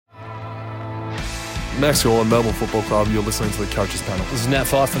Max Gorlin, Melbourne Football Club. You're listening to the Coaches Panel. This is Nat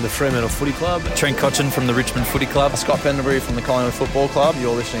Fyfe from the Fremantle Footy Club. Trent Cotchin from the Richmond Footy Club. Scott Pendlebury from the Collingwood Football Club.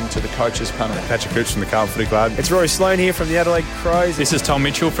 You're listening to the Coaches Panel. Patrick Cooch from the Carlton Footy Club. It's Rory Sloane here from the Adelaide Crows. This is Tom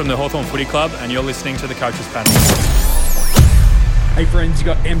Mitchell from the Hawthorn Footy Club, and you're listening to the Coaches Panel. Hey friends, you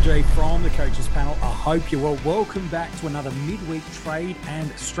got MJ from the Coaches Panel. I hope you're well. Welcome back to another midweek trade and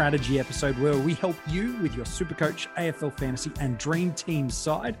strategy episode where we help you with your Supercoach, AFL Fantasy and Dream Team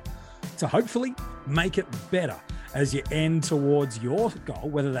side to hopefully make it better as you end towards your goal,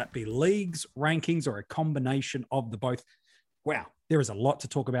 whether that be leagues, rankings, or a combination of the both. Wow, there is a lot to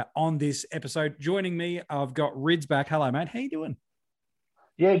talk about on this episode. Joining me, I've got Rids back. Hello, mate. How you doing?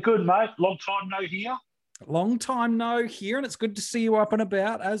 Yeah, good, mate. Long time no here. Long time no here, and it's good to see you up and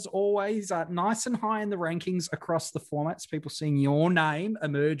about, as always, nice and high in the rankings across the formats, people seeing your name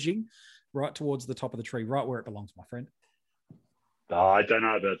emerging right towards the top of the tree, right where it belongs, my friend. Oh, I don't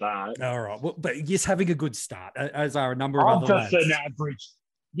know about that. All right, well, but just having a good start, as are a number of I'm other just lads. an average.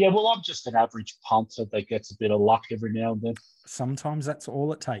 Yeah, well, I'm just an average punter that gets a bit of luck every now and then. Sometimes that's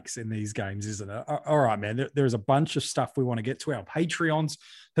all it takes in these games, isn't it? All right, man. There's a bunch of stuff we want to get to. Our Patreons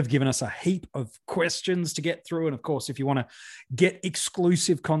have given us a heap of questions to get through. And of course, if you want to get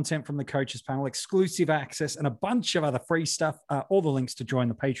exclusive content from the Coaches Panel, exclusive access, and a bunch of other free stuff, all the links to join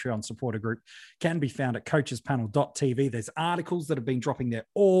the Patreon supporter group can be found at coachespanel.tv. There's articles that have been dropping there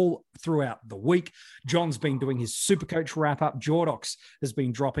all throughout the week. John's been doing his Supercoach wrap-up. Jordox has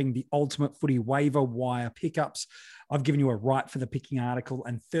been dropping the Ultimate Footy waiver wire pickups. I've given you a right for the picking article,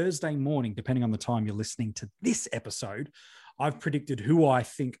 and Thursday morning, depending on the time you're listening to this episode, I've predicted who I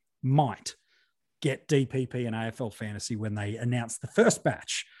think might get DPP and AFL Fantasy when they announce the first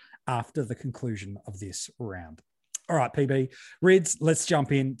batch after the conclusion of this round. All right, PB, Rids, let's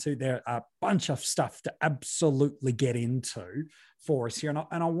jump into there. A bunch of stuff to absolutely get into for us here.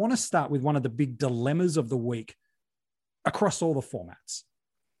 And I want to start with one of the big dilemmas of the week across all the formats.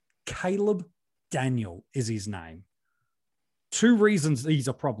 Caleb Daniel is his name. Two reasons he's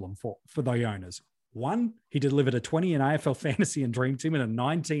a problem for the owners. One, he delivered a 20 in AFL Fantasy and Dream Team and a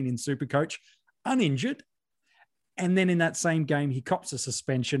 19 in Supercoach, uninjured. And then in that same game, he cops a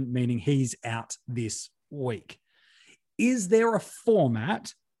suspension, meaning he's out this week. Is there a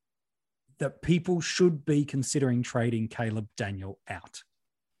format that people should be considering trading Caleb Daniel out?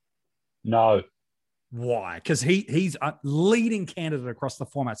 No. Why? Because he's a leading candidate across the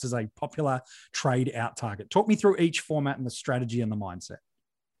formats as a popular trade out target. Talk me through each format and the strategy and the mindset.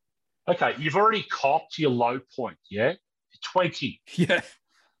 Okay, you've already copped your low point, yeah? 20. Yeah.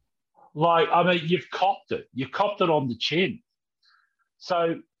 You've copped it. You copped it on the chin.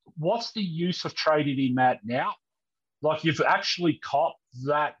 So what's the use of trading him out now? Like, you've actually copped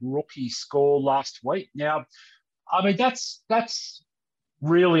that rookie score last week. Now, that's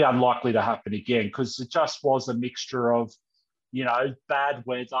really unlikely to happen again because it just was a mixture of, bad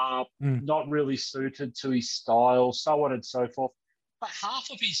weather, not really suited to his style, so on and so forth. But half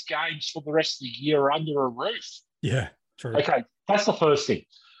of his games for the rest of the year are under a roof. Yeah, true. Okay, that's the first thing.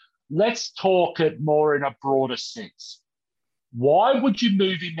 Let's talk it more in a broader sense. Why would you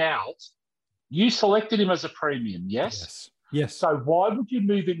move him out? You selected him as a premium, yes? Yes. So why would you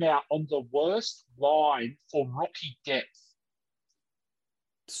move him out on the worst line for rookie depth?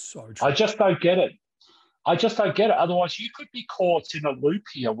 So true. I just don't get it. Otherwise, you could be caught in a loop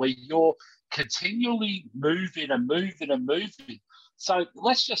here where you're continually moving and moving and moving. So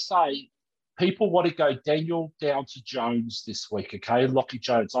let's just say people want to go Daniel down to Jones this week, okay? Lockie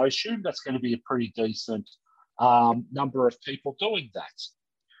Jones. I assume that's going to be a pretty decent number of people doing that.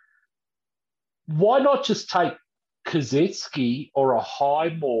 Why not just take Kazetsky or a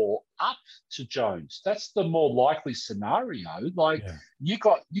Highmore up to Jones? That's the more likely scenario. You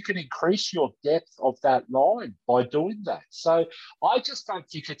can increase your depth of that line by doing that. So I just don't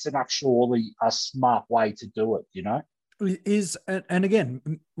think it's actually a smart way to do it, And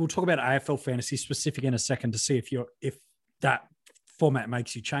again, we'll talk about AFL Fantasy specific in a second to see if that format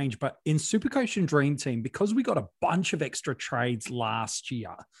makes you change. But in Supercoach and Dream Team, because we got a bunch of extra trades last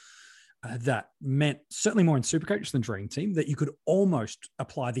year, that meant certainly more in Supercoach than Dream Team, that you could almost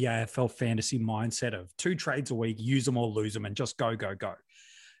apply the AFL Fantasy mindset of 2 trades a week, use them or lose them, and just go, go, go.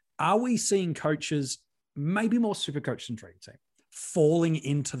 Are we seeing coaches, maybe more Supercoach than Dream Team, falling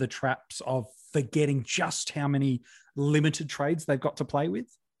into the traps of forgetting just how many limited trades they've got to play with?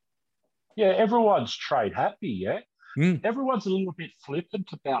 Yeah, everyone's trade happy, yeah? Everyone's a little bit flippant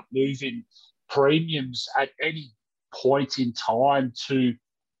about moving premiums at any point in time to,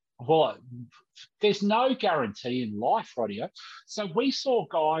 well, there's no guarantee in life, radio. So we saw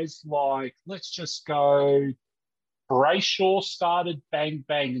guys like, let's just go Brayshaw started bang,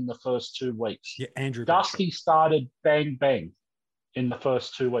 bang in the first 2 weeks. Yeah, Andrew Dusty started bang, bang in the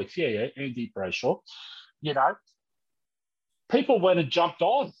first 2 weeks. Yeah, Andy Brayshaw. You know, people went and jumped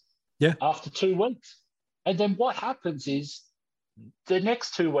on after 2 weeks. And then what happens is the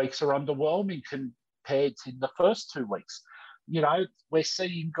next 2 weeks are underwhelming compared to the first 2 weeks. You know, we're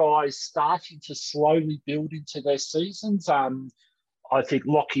seeing guys starting to slowly build into their seasons. I think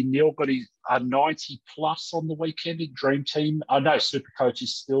Lockie Neal got his 90 plus on the weekend in Dream Team. I know Supercoach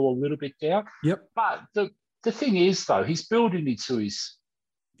is still a little bit down. Yep. But the thing is, though, he's building into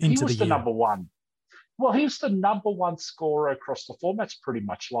he was the number one. Well, he was the number one scorer across the formats pretty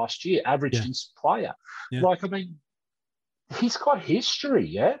much last year, average player. Yeah. Like, I mean, he's got history,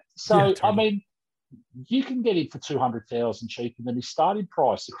 yeah? So, totally. I mean, you can get him for 200,000 cheaper than his starting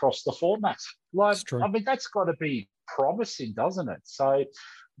price across the formats. Like, I mean, that's got to be promising, doesn't it? So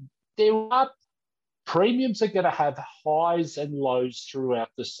premiums are going to have highs and lows throughout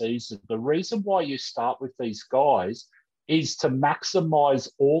the season. The reason why you start with these guys is to maximize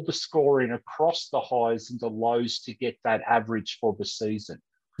all the scoring across the highs and the lows to get that average for the season.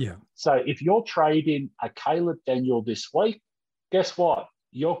 Yeah. So if you're trading a Caleb Daniel this week, guess what?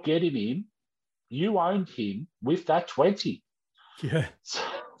 You're getting him. You owned him with that 20. Yeah.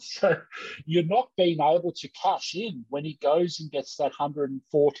 So you're not being able to cash in when he goes and gets that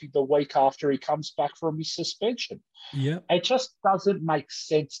 140 the week after he comes back from his suspension. Yeah. It just doesn't make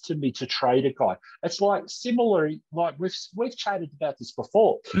sense to me to trade a guy. It's like similarly, like we've chatted about this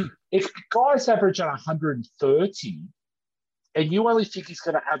before. If guys average at 130 and you only think he's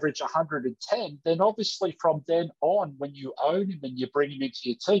going to average 110, then obviously from then on, when you own him and you bring him into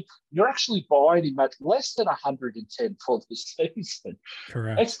your team, you're actually buying him at less than 110 for the season.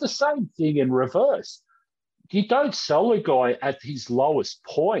 Correct. It's the same thing in reverse. You don't sell a guy at his lowest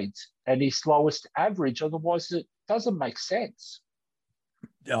point and his lowest average, otherwise it doesn't make sense.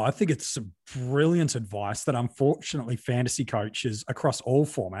 I think it's some brilliant advice that unfortunately fantasy coaches across all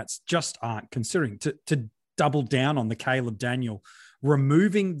formats just aren't considering. To double down on the Caleb Daniel,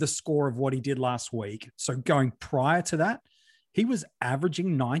 removing the score of what he did last week. So going prior to that, he was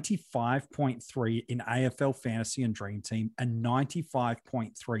averaging 95.3 in AFL Fantasy and Dream Team and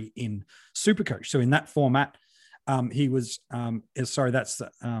 95.3 in Supercoach. So in that format, he was, that's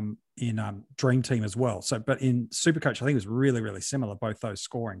in Dream Team as well. So, but in Supercoach, I think it was really, really similar, both those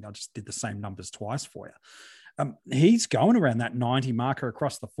scoring. I just did the same numbers twice for you. He's going around that 90 marker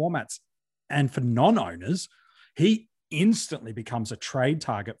across the formats. And for non-owners, he instantly becomes a trade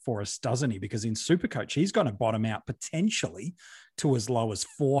target for us, doesn't he? Because in Supercoach, he's going to bottom out potentially to as low as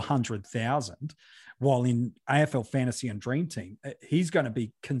 400,000, while in AFL Fantasy and Dream Team, he's going to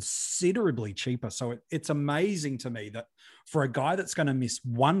be considerably cheaper. So it's amazing to me that for a guy that's going to miss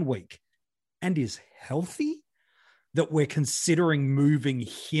 1 week and is healthy, that we're considering moving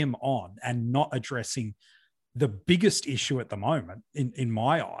him on and not addressing the biggest issue at the moment, in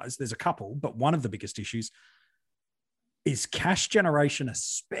my eyes. There's a couple, but one of the biggest issues is cash generation,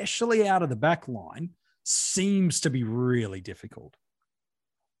 especially out of the back line, seems to be really difficult.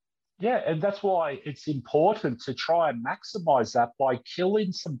 Yeah, and that's why it's important to try and maximize that by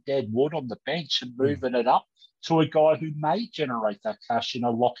killing some dead wood on the bench and moving it up to a guy who may generate that cash in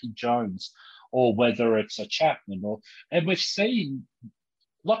a Lockie Jones, or whether it's a Chapman. And we've seen,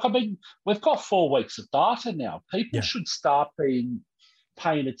 like, I mean, we've got 4 weeks of data now. People should start paying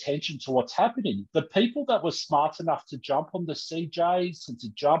attention to what's happening. The people that were smart enough to jump on the CJs and to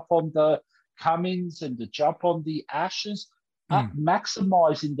jump on the Cummins and to jump on the Ashes are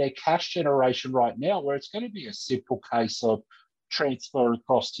maximising their cash generation right now, where it's going to be a simple case of transfer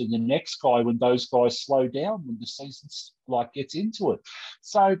across to the next guy when those guys slow down, when the season's gets into it.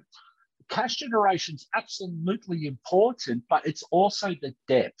 So cash generation is absolutely important, but it's also the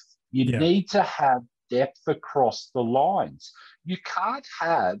depth. You need to have depth across the lines. You can't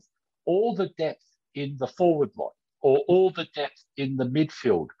have all the depth in the forward line or all the depth in the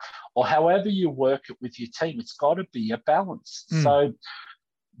midfield, or however you work it with your team. It's got to be a balance. So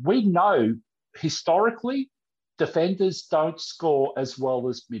we know historically defenders don't score as well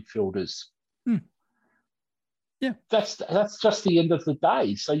as midfielders. Yeah, that's just the end of the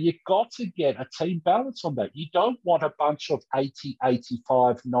day. So you've got to get a team balance on that. You don't want a bunch of 80,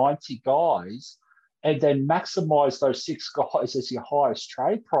 85, 90 guys and then maximize those 6 guys as your highest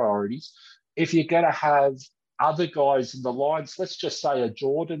trade priorities. If you're going to have other guys in the lines, let's just say a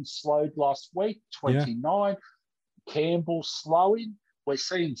Jordan slowed last week, 29, Campbell slowing. We're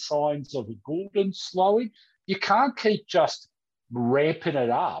seeing signs of a Goulden slowing. You can't keep just ramping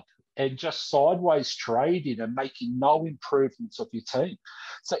it up and just sideways trading and making no improvements of your team.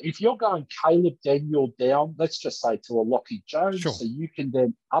 So if you're going Caleb Daniel down, let's just say to a Lockie Jones, Sure. so you can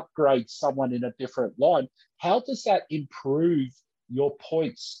then upgrade someone in a different line, how does that improve your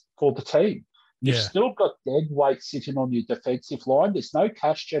points for the team? You've still got dead weight sitting on your defensive line. There's no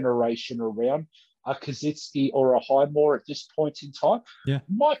cash generation around a Kazitsky or a Highmore at this point in time. Yeah.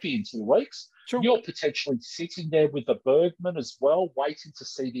 Might be in 2 weeks. Sure. You're potentially sitting there with a Bergman as well, waiting to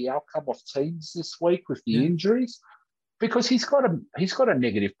see the outcome of teams this week with the injuries, because he's got a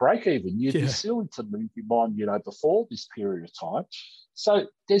negative break even. You'd be silly to move him on, before this period of time. So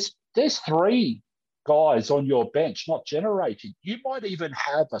there's 3 guys on your bench not generating. You might even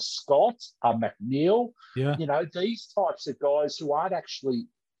have a Scott, a McNeil, these types of guys who aren't actually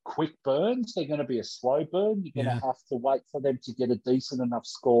quick burns. They're going to be a slow burn. You're going to have to wait for them to get a decent enough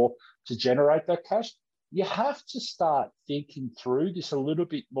score to generate that cash. You have to start thinking through this a little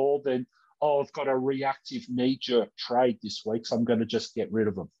bit more than, I've got a reactive knee-jerk trade this week, so I'm going to just get rid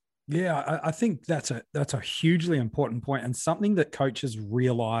of them. Yeah, I think that's a hugely important point, and something that coaches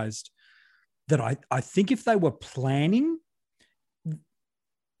realized that I think if they were planning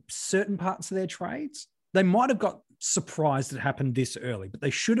certain parts of their trades, they might have got surprised it happened this early, but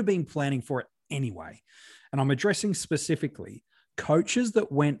they should have been planning for it anyway. And I'm addressing specifically coaches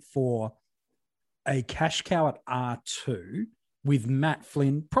that went for a cash cow at R2 with Matt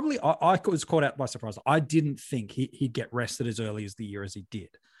Flynn. Probably I was caught out by surprise. I didn't think he'd get rested as early as the year as he did.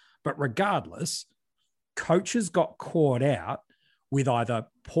 But regardless, coaches got caught out with either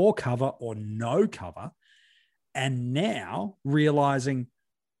poor cover or no cover, and now realizing,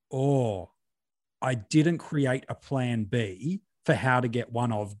 I didn't create a plan B for how to get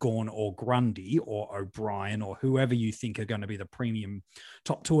one of Gawn or Grundy or O'Brien or whoever you think are going to be the premium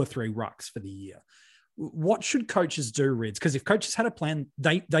top 2 or 3 rucks for the year. What should coaches do, Rids? Because if coaches had a plan,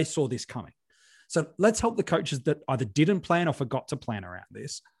 they saw this coming. So let's help the coaches that either didn't plan or forgot to plan around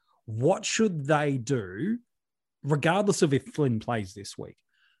this. What should they do, regardless of if Flynn plays this week?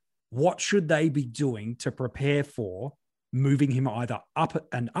 What should they be doing to prepare for moving him either up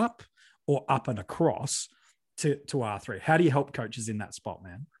and up or up and across to R3? How do you help coaches in that spot,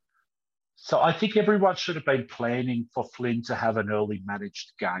 man? So I think everyone should have been planning for Flynn to have an early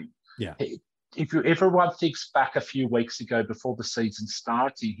managed game. Yeah. If everyone thinks back a few weeks ago before the season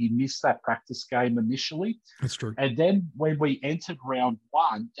started, he missed that practice game initially. That's true. And then when we entered round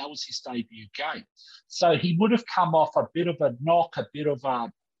 1, that was his debut game. So he would have come off a bit of a knock, a bit of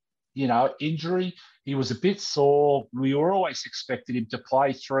a, injury. He was a bit sore. We were always expecting him to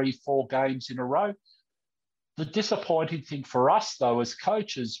play 3-4 games in a row. The disappointing thing for us, though, as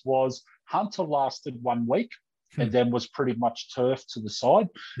coaches, was Hunter lasted 1 week and then was pretty much turfed to the side.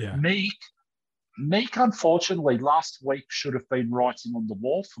 Yeah. Meek, unfortunately, last week should have been writing on the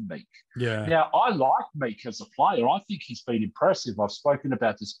wall for Meek. Yeah. Now, I like Meek as a player. I think he's been impressive. I've spoken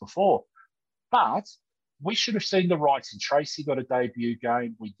about this before. But we should have seen the writing. Tracy got a debut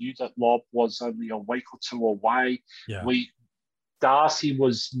game. We knew that Lob was only a week or 2 away. Yeah. Darcy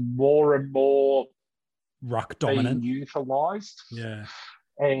was more and more ruck dominant, being utilised. Yeah.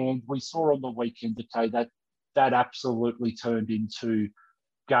 And we saw on the weekend today that absolutely turned into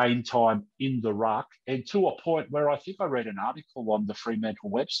game time in the ruck, and to a point where I think I read an article on the Fremantle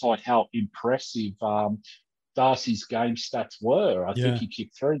website how impressive Darcy's game stats were. I think he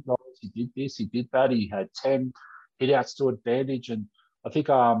kicked 3 goals, he did this, he did that, he had 10 hit-outs to advantage, and I think,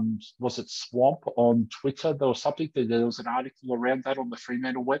 was it Swamp on Twitter? There was an article around that on the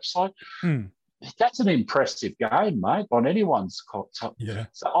Fremantle website. That's an impressive game, mate, on anyone's top. Yeah.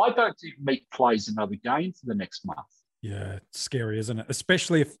 So I don't think Meek plays another game for the next month. Yeah, it's scary, isn't it?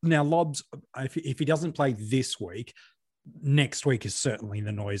 Especially if now Lobs, if he doesn't play this week, next week is certainly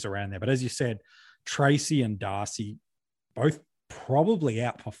the noise around there. But as you said, Tracy and Darcy both probably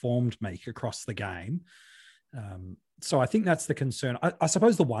outperformed Meek across the game. So I think that's the concern. I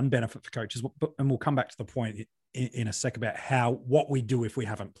suppose the one benefit for coaches, and we'll come back to the point in a sec about what we do if we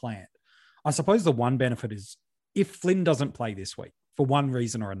haven't planned. I suppose the one benefit is if Flynn doesn't play this week, for one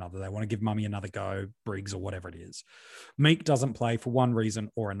reason or another, they want to give Mummy another go, Briggs or whatever it is. Meek doesn't play for one reason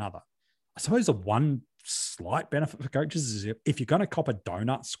or another. I suppose the one slight benefit for coaches is if you're going to cop a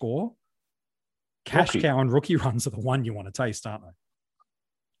donut score, cash cow and rookie runs are the one you want to taste, aren't they?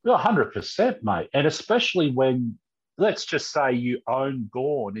 Well, 100%, mate. And especially when, let's just say you own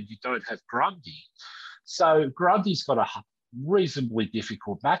Gawn and you don't have Grundy. So Grundy's got a reasonably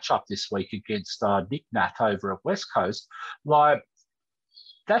difficult matchup this week against Nick Nat over at West Coast. Like,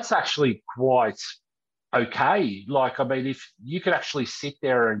 that's actually quite okay. Like, I mean, if you could actually sit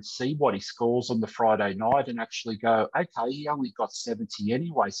there and see what he scores on the Friday night and actually go, okay, he only got 70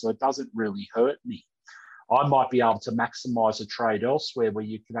 anyway, so it doesn't really hurt me. I might be able to maximize a trade elsewhere where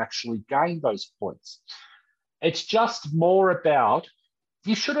you can actually gain those points. It's just more about,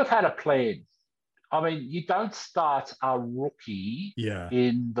 you should have had a plan. I mean, you don't start a rookie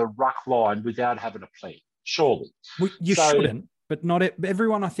in the ruck line without having a plan, surely. Well, you shouldn't, but not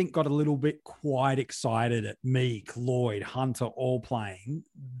everyone, I think, got a little bit quite excited at Meek, Lloyd, Hunter all playing,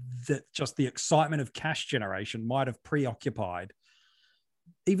 that just the excitement of cash generation might have preoccupied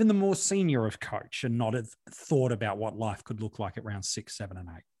even the more senior of coach and not have thought about what life could look like at round 6, 7, and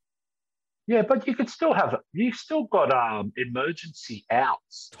 8. Yeah, but you've still got emergency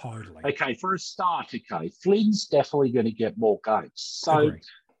outs. Totally. Okay, for a start, Flynn's definitely going to get more games. So, Agreed.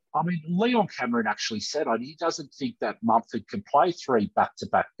 I mean, Leon Cameron actually said he doesn't think that Mumford can play 3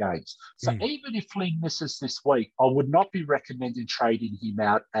 back-to-back games. So even if Flynn misses this week, I would not be recommending trading him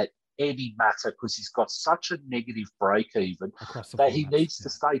out at any matter because he's got such a negative break even that he needs to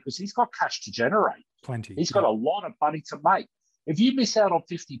stay because he's got cash to generate. Plenty. He's got a lot of money to make. If you miss out on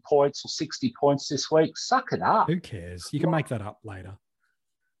 50 points or 60 points this week, suck it up. Who cares? You can make that up later.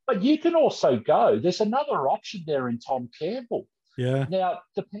 But you can also go, there's another option there in Tom Campbell. Yeah. Now,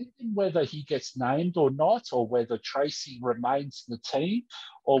 depending whether he gets named or not, or whether Tracy remains in the team,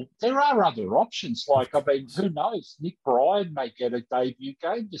 or there are other options. Like, I mean, who knows? Nick Bryan may get a debut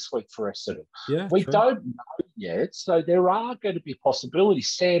game this week for Essendon. Yeah, we don't know yet. So there are going to be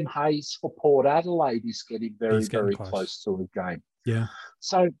possibilities. Sam Hayes for Port Adelaide is getting very close to a game. Yeah.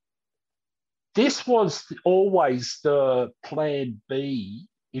 So this was always the plan B.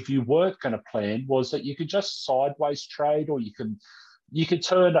 If you weren't going to plan, was that you could just sideways trade, or you could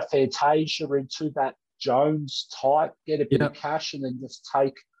turn a Fantasia into that Jones type, get a bit of cash, and then just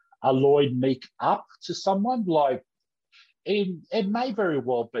take a Lloyd Meek up to someone. Like, it may very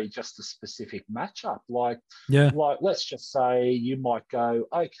well be just a specific matchup. Like let's just say you might go,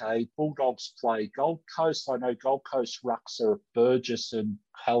 okay, Bulldogs play Gold Coast. I know Gold Coast rucks are Burgess and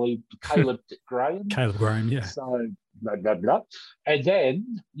Caleb Graham. Caleb Graham, yeah. So blah, blah, blah. And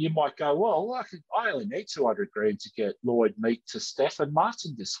then you might go, well, I only need 200 grand to get Lloyd Meek to Stefan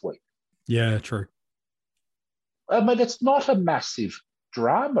Martin this week. Yeah, true. I mean, it's not a massive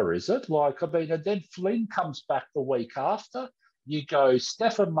drama, is it? Like, I mean, and then Flynn comes back the week after. You go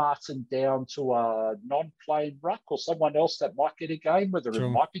Stefan Martin down to a non-playing ruck or someone else that might get a game, whether it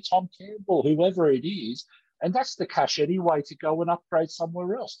might be Tom Campbell, whoever it is. And that's the cash anyway to go and upgrade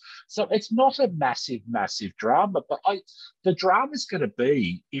somewhere else. So it's not a massive drama. But the drama is going to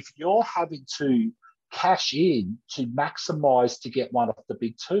be if you're having to cash in to maximise to get one of the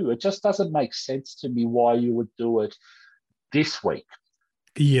big two. It just doesn't make sense to me why you would do it this week.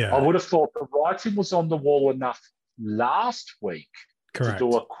 Yeah. I would have thought the writing was on the wall enough last week to do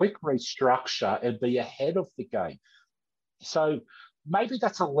a quick restructure and be ahead of the game. So maybe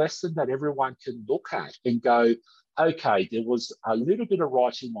that's a lesson that everyone can look at and go, okay, there was a little bit of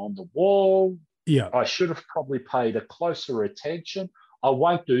writing on the wall. Yeah. I should have probably paid a closer attention. I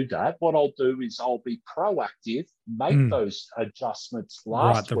won't do that. What I'll do is I'll be proactive, make those adjustments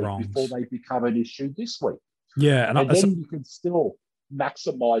last week before they become an issue this week. Yeah. And then you can still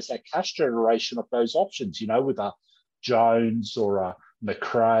maximize that cash generation of those options, you know, with a Jones or a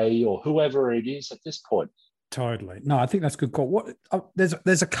McRae or whoever it is at this point. Totally. No, I think that's a good call.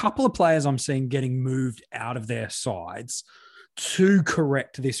 There's a couple of players I'm seeing getting moved out of their sides to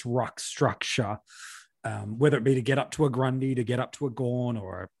correct this ruck structure, whether it be to get up to a Grundy, to get up to a Gawn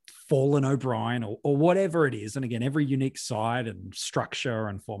or a fallen O'Brien or whatever it is. And again, every unique side and structure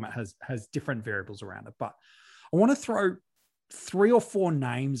and format has different variables around it. But I want to throw 3 or 4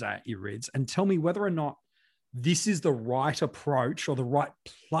 names at you, Rids, and tell me whether or not this is the right approach or the right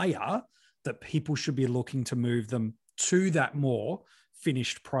player that people should be looking to move them to that more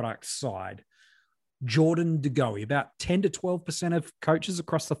finished product side. Jordan De Goey, about 10 to 12% of coaches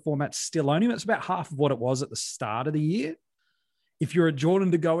across the format still own him. It's about half of what it was at the start of the year. If you're a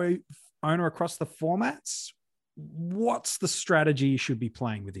Jordan De Goey owner across the formats, what's the strategy you should be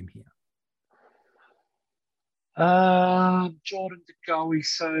playing with him here? Jordan De Goey,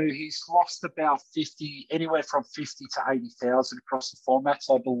 so he's lost about 50, anywhere from 50 to 80,000 across the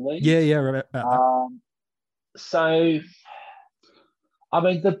formats, I believe. Yeah, about that. So, I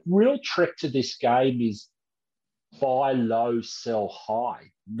mean, the real trick to this game is buy low, sell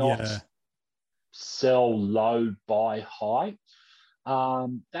high, not sell low, buy high.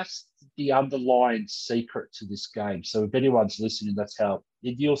 That's the underlying secret to this game. So if anyone's listening, that's how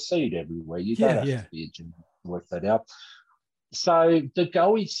you'll see it everywhere. You don't have to be a genius to work that out. So De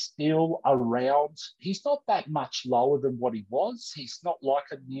Goey's still around. He's not that much lower than what he was. He's not like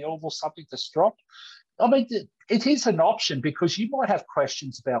a Neil or something to drop. I mean, it is an option because you might have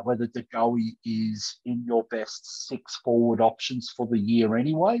questions about whether De Goey is in your best 6 forward options for the year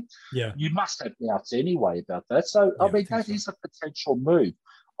anyway. Yeah. You must have doubts anyway about that. So, I mean, that is a potential move.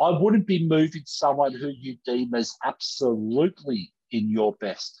 I wouldn't be moving someone who you deem as absolutely in your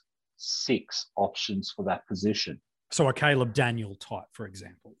best 6 options for that position. So a Caleb Daniel type, for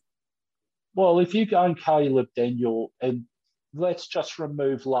example. Well, if you go and Caleb Daniel, and let's just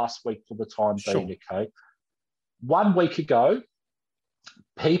remove last week for the time being, okay? 1 week ago,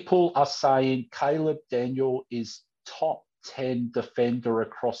 people are saying Caleb Daniel is top 10 defender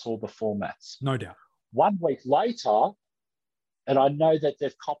across all the formats. No doubt. 1 week later, and I know that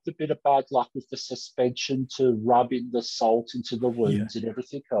they've copped a bit of bad luck with the suspension to rub in the salt into the wounds and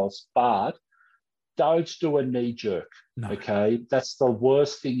everything else, but don't do a knee jerk, okay? That's the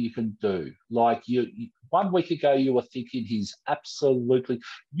worst thing you can do. Like, you 1 week ago, you were thinking he's absolutely...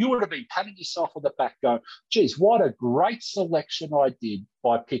 You would have been patting yourself on the back going, geez, what a great selection I did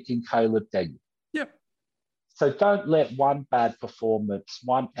by picking Caleb Daniel. Yep. So don't let one bad performance,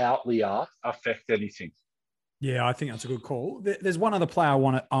 one outlier affect anything. Yeah, I think that's a good call. There's one other player I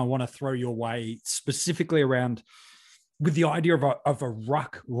want to throw your way, specifically around with the idea of a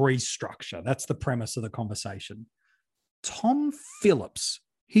ruck restructure. That's the premise of the conversation. Tom Phillips,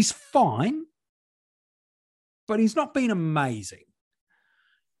 he's fine, but he's not been amazing.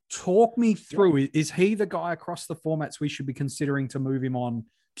 Talk me through, is he the guy across the formats we should be considering to move him on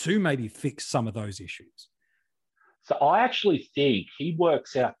to maybe fix some of those issues? So I actually think he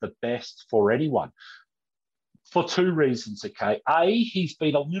works out the best for anyone. For 2 reasons, okay? A, he's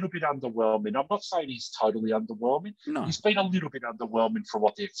been a little bit underwhelming. I'm not saying he's totally underwhelming. No. He's been a little bit underwhelming for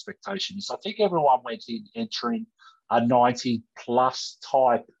what the expectation is. I think everyone went in entering a 90-plus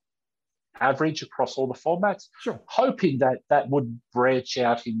type average across all the formats, hoping that would branch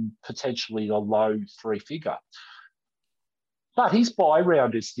out in potentially a low 3-figure. But his buy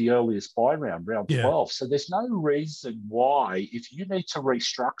round is the earliest buy round, round 12. So there's no reason why, if you need to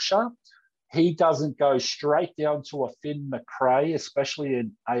restructure, he doesn't go straight down to a Finn McRae, especially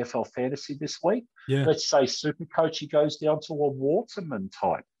in AFL Fantasy this week. Yeah. Let's say Supercoach, he goes down to a Waterman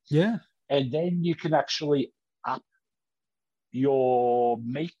type. Yeah. And then you can actually up your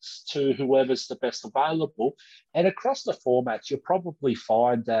mix to whoever's the best available. And across the formats, you'll probably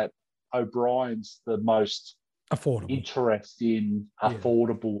find that O'Brien's the most interesting,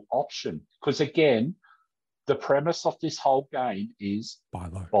 affordable option. Because again, the premise of this whole game is buy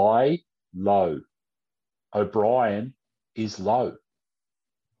low. O'Brien is low.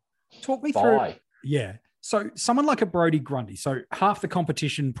 Talk me through. Yeah. So someone like a Brodie Grundy. So half the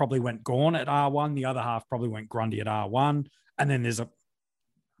competition probably went Gawn at R1. The other half probably went Grundy at R1. And then there's a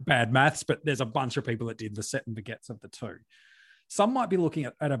bad maths, but there's a bunch of people that did the set and forgets of the 2. Some might be looking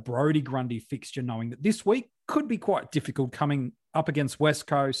at a Brodie Grundy fixture, knowing that this week could be quite difficult coming up against West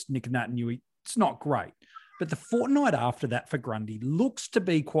Coast, Nick Naitanui. It's not great. But the fortnight after that for Grundy looks to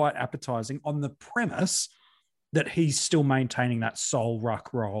be quite appetizing on the premise that he's still maintaining that sole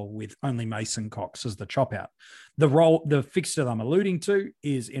ruck role with only Mason Cox as the chop out. The fixture that I'm alluding to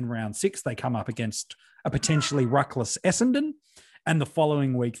is in round 6. They come up against a potentially ruckless Essendon, and the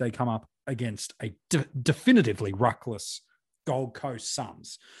following week they come up against a definitively ruckless Gold Coast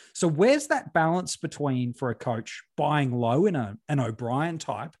Suns. So where's that balance between, for a coach, buying low in an O'Brien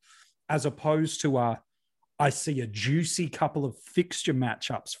type, as opposed to I see a juicy couple of fixture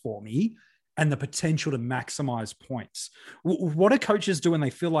matchups for me and the potential to maximize points? What do coaches do when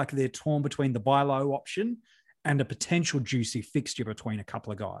they feel like they're torn between the buy low option and a potential juicy fixture between a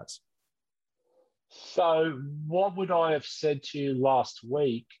couple of guys? So what would I have said to you last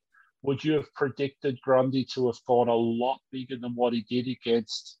week? Would you have predicted Grundy to have gone a lot bigger than what he did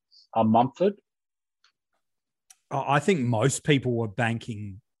against Mumford? I think most people were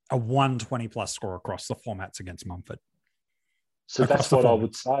banking a 120-plus score across the formats against Mumford. So that's what I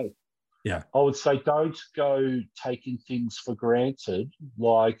would say. Yeah. I would say don't go taking things for granted,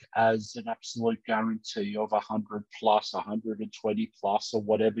 like as an absolute guarantee of 100 plus, 120 plus, or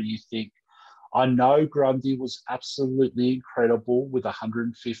whatever you think. I know Grundy was absolutely incredible with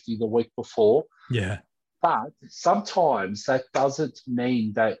 150 the week before. Yeah. But sometimes that doesn't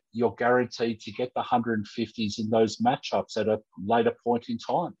mean that you're guaranteed to get the 150s in those matchups at a later point in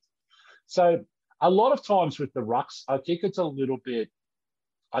time. So a lot of times with the rucks, I think it's a little bit,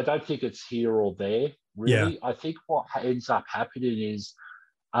 I don't think it's here or there, really. Yeah. I think what ends up happening is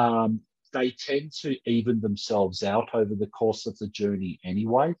they tend to even themselves out over the course of the journey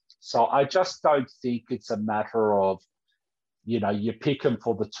anyway. So I just don't think it's a matter of You pick them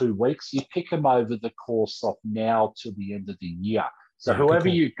for the 2 weeks. You pick them over the course of now to the end of the year. So whoever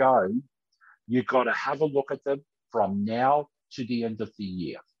you go, you've got to have a look at them from now to the end of the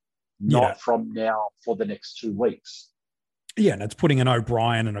year, not from now for the next 2 weeks. Yeah, and it's putting an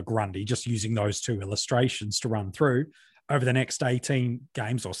O'Brien and a Grundy, just using those two illustrations to run through over the next 18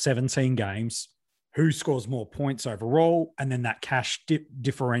 games or 17 games, who scores more points overall, and then that cash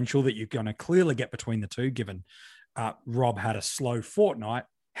differential that you're going to clearly get between the two, given Rob had a slow fortnight,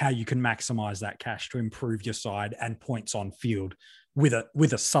 how you can maximize that cash to improve your side and points on field with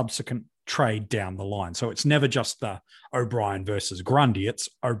a subsequent trade down the line. So it's never just the O'Brien versus Grundy, it's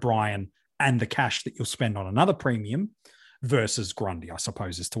O'Brien and the cash that you'll spend on another premium versus Grundy, I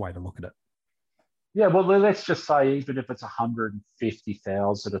suppose, is the way to look at it. Yeah, well, let's just say even if it's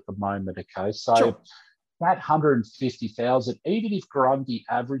 150,000 at the moment, okay? So that 150,000, even if Grundy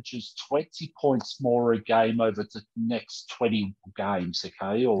averages 20 points more a game over the next 20 games,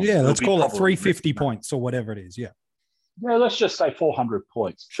 okay? Or let's call it 350 points or whatever it is, yeah. Yeah, let's just say 400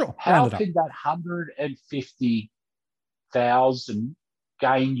 points. Sure. How can that 150,000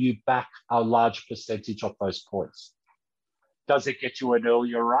 gain you back a large percentage of those points? Does it get you an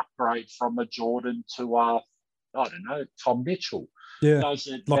earlier upgrade from a Jordan to Tom Mitchell? Yeah, does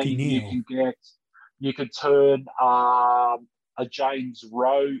it Lockie mean Neal. you can turn a James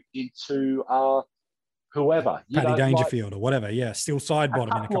Rowe into whoever, Paddy Dangerfield or whatever? Yeah, still side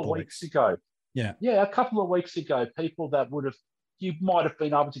bottom in a couple of weeks ago. Yeah, a couple of weeks ago, people that you might have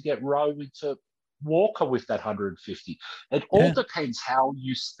been able to get Rowe into Walker with that 150. It all depends how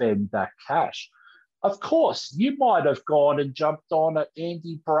you spend that cash. Of course, you might have gone and jumped on at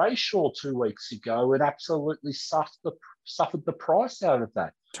Andy Brayshaw 2 weeks ago and absolutely suffered the price out of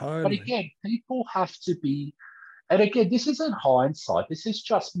that. Totally. But again, people have to be, and again, this isn't hindsight. This is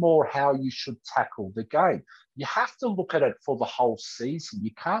just more how you should tackle the game. You have to look at it for the whole season. You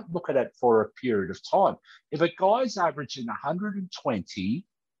can't look at it for a period of time. If a guy's averaging 120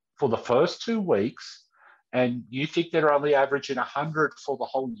 for the first 2 weeks and you think they're only averaging 100 for the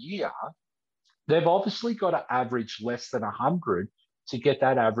whole year, they've obviously got to average less than 100 to get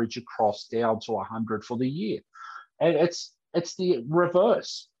that average across down to 100 for the year. And it's the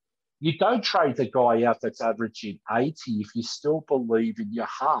reverse. You don't trade the guy out that's averaging 80 if you still believe in your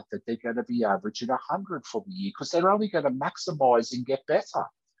heart that they're going to be averaging 100 for the year, because they're only going to maximize and get better.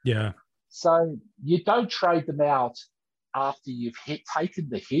 Yeah. So you don't trade them out after you've taken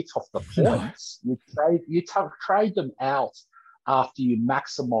the hit off the points. No. You trade them out after you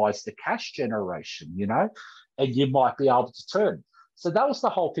maximize the cash generation, and you might be able to turn. So that was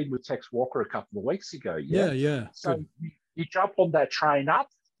the whole thing with Tex Walker a couple of weeks ago. Yeah. So you jump on that train up.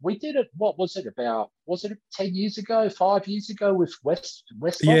 We did it, was it 10 years ago, 5 years ago with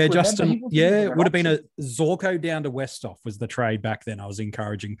Westhoff? Yeah, Justin. Yeah, it would have been a Zorko down to Westhoff was the trade back then I was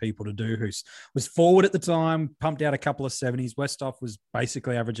encouraging people to do, who was forward at the time, pumped out a couple of 70s. Westhoff was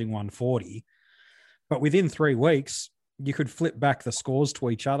basically averaging 140. But within 3 weeks, you could flip back the scores to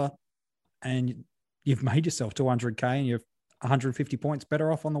each other and you've made yourself 200K and you're 150 points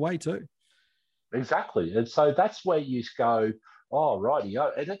better off on the way too. Exactly. And so that's where you go, oh,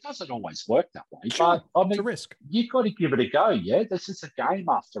 rightio. And it doesn't always work that way. Sure. But, it's a risk. You've got to give it a go, yeah? This is a game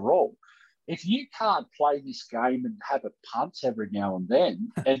after all. If you can't play this game and have a punt every now and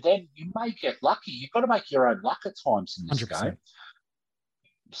then you may get lucky. You've got to make your own luck at times in this 100%. game.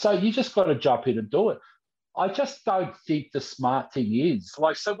 So you just got to jump in and do it. I just don't think the smart thing is,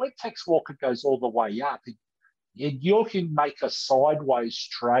 so when Tex Walker goes all the way up, you can make a sideways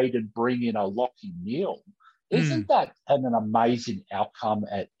trade and bring in a Lockie Neal. Isn't that an amazing outcome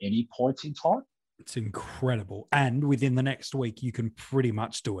at any point in time? It's incredible. And within the next week, you can pretty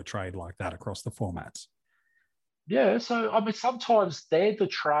much do a trade like that across the formats. Yeah, so, sometimes they're the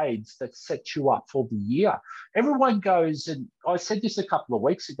trades that set you up for the year. Everyone goes, and I said this a couple of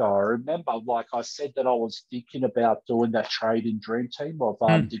weeks ago. I remember, I said that I was thinking about doing that trade in Dream Team of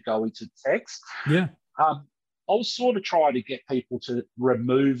to go into Tex. Yeah. I was sort of trying to get people to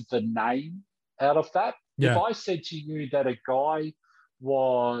remove the name out of that. Yeah. If I said to you that a guy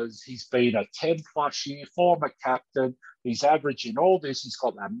he's been a 10-plus year former captain, he's averaging all this, he's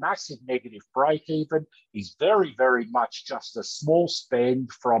got a massive negative break even, he's very, very much just a small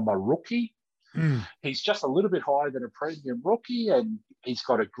spend from a rookie. He's just a little bit higher than a premium rookie, and he's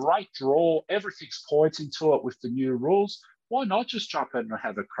got a great draw. Everything's pointing to it with the new rules. Why not just jump in and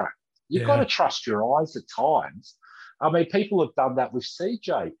have a crack? You've got to trust your eyes at times. People have done that with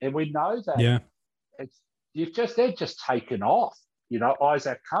CJ, and we know that they're just taken off.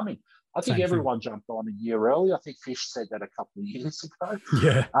 Isaac Cumming. I think Same everyone jumped on a year early. I think Fish said that a couple of years ago.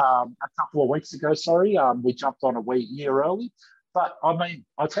 Yeah. A couple of weeks ago, sorry. We jumped on a year early. But, I mean,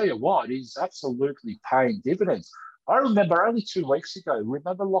 I'll tell you what, he's absolutely paying dividends. I remember only 2 weeks ago,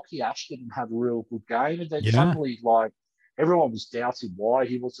 remember Lockie Ash didn't have a real good game, and then suddenly, like, everyone was doubting why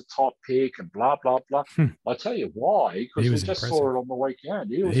he was a top pick and blah, blah, blah. I'll tell you why, because we just saw it on the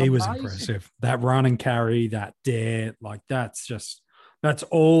weekend. He was impressive. That run and carry, that dare, like that's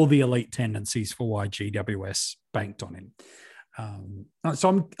all the elite tendencies for why GWS banked on him.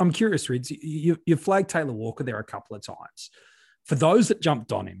 So I'm curious, Rids, you flagged Taylor Walker there a couple of times. For those that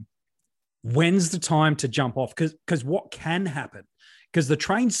jumped on him, when's the time to jump off? Because what can happen? Because the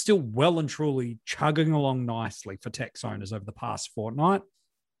train's still well and truly chugging along nicely for Tex owners over the past fortnight.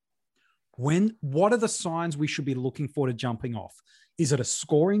 What are the signs we should be looking for to jumping off? Is it a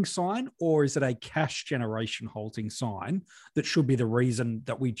scoring sign or is it a cash generation halting sign that should be the reason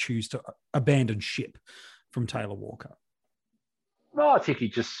that we choose to abandon ship from Taylor Walker? No, I think you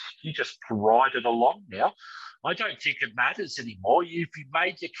just ride it along now. I don't think it matters anymore. If you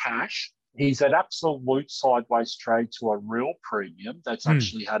made your cash, he's an absolute sideways trade to a real premium that's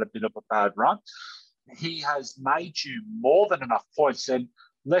actually had a bit of a bad run. He has made you more than enough points. And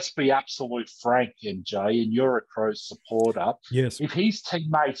let's be absolute frank, MJ, and you're a Crows supporter. Yes. If his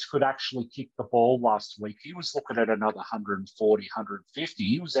teammates could actually kick the ball last week, he was looking at another 140, 150.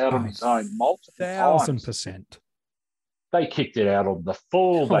 He was out on his own multiple times. 1,000%. They kicked it out on the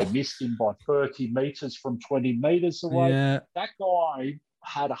full. They missed him by 30 metres from 20 metres away. Yeah. That guy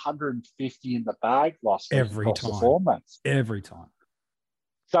had 150 in the bag last week Every time. the formats. Every time.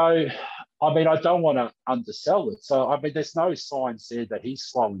 So, I mean, I don't want to undersell it. So, I mean, there's no signs there that he's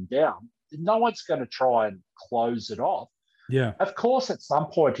slowing down. No one's going to try and close it off. Yeah. Of course, at some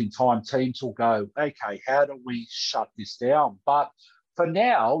point in time, teams will go, okay, how do we shut this down? But for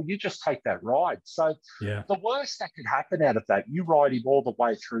now, you just take that ride. So the worst that could happen out of that, you ride him all the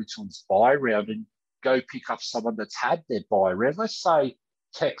way through to his buy round and go pick up someone that's had their buy round. Let's say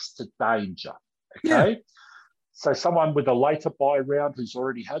Tex to Danger, okay? Yeah. So someone with a later buy round who's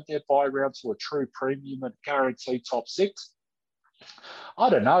already had their buy round to a true premium and guaranteed top six. I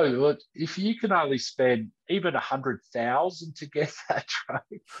don't know. If you can only spend even 100,000 to get that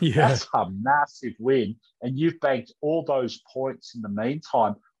trade, that's a massive win. And you've banked all those points in the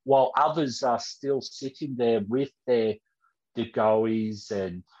meantime, while others are still sitting there with their DeGoes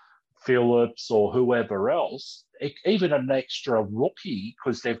and Phillips or whoever else, even an extra rookie,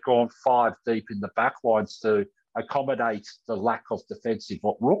 because they've gone 5 deep in the back lines to accommodate the lack of defensive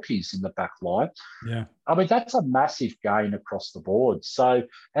rookies in the back line. Yeah. I mean, that's a massive gain across the board. So,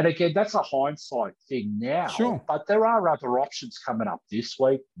 and again, that's a hindsight thing now. Sure. But there are other options coming up this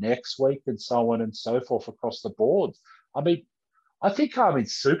week, next week, and so on and so forth across the board. I mean, I think in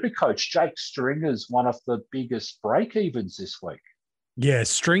Supercoach, Jake Stringer's one of the biggest break-evens this week. Yeah,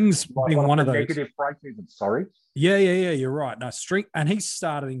 String's been one of those. Negative break-even, sorry. Yeah, you're right. No, String, and he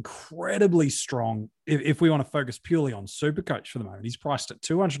started incredibly strong. If we want to focus purely on Supercoach for the moment, he's priced at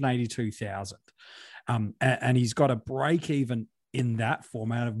 282,000, and he's got a break even in that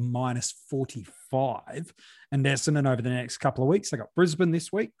format of -45. And Essendon over the next couple of weeks, they got Brisbane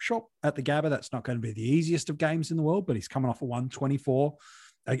this week. Sure, at the Gabba, that's not going to be the easiest of games in the world, but he's coming off a 124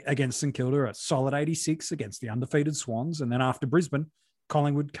 against St Kilda, a solid 86 against the undefeated Swans, and then after Brisbane,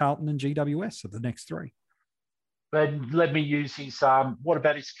 Collingwood, Carlton, and GWS are the next 3. Then let me use his, what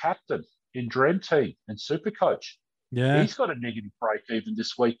about his captain in Dream Team and Supercoach? Yeah. He's got a negative break even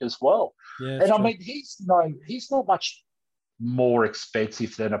this week as well. Yeah, and I mean, he's not much more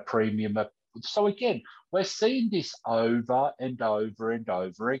expensive than a premium. So again, we're seeing this over and over and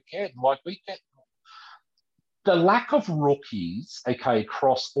over again. Like we get the lack of rookies, okay,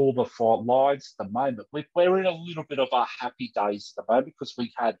 across all the 4 lines at the moment. We're in a little bit of a happy days at the moment because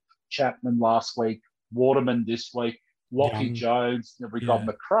we had Chapman last week, Waterman this week, Lockie Jones, and we got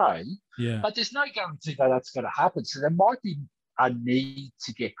McRae. Yeah. But there's no guarantee that that's going to happen. So there might be a need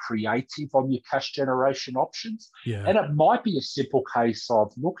to get creative on your cash generation options. Yeah. And it might be a simple case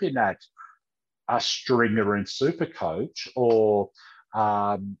of looking at a Stringer in Supercoach or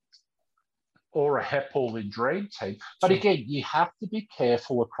a Heppel in Dream Team. But again, you have to be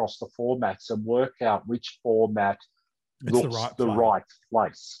careful across the formats and work out which format looks the right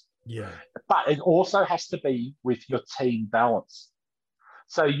place. Yeah. But it also has to be with your team balance.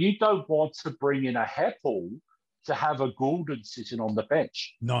 So you don't want to bring in a Heppel to have a Goulden sitting on the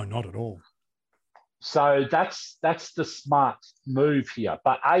bench. No, not at all. So that's the smart move here.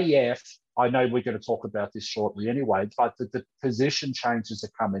 But AF, I know we're going to talk about this shortly anyway, but the position changes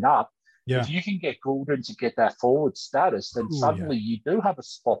are coming up. Yeah. If you can get Goulden to get that forward status, then suddenly you do have a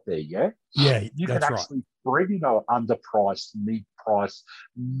spot there, yeah? Yeah, You that's can actually bring, underpriced, mid-priced,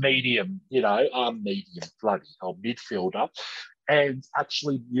 medium, medium bloody or midfielder, and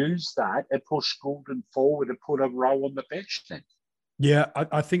actually use that and push Goulden forward and put a row on the bench then. Yeah,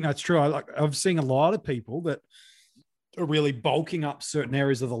 I think that's true. I've seen a lot of people that are really bulking up certain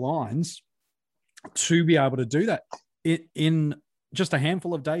areas of the lines to be able to do that. In just a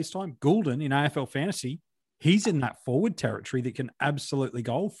handful of days' time, Goulden in AFL Fantasy, he's in that forward territory that can absolutely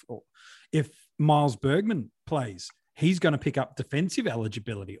go for. If Miles Bergman plays, he's going to pick up defensive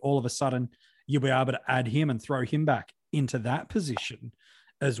eligibility. All of a sudden, you'll be able to add him and throw him back into that position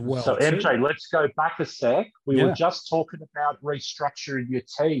as well. So, MJ, let's go back a sec. We were just talking about restructuring your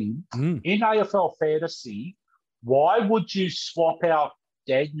team. In AFL Fantasy, why would you swap out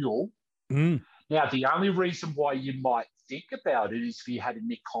Daniel? Now, the only reason why you might think about it is if you had a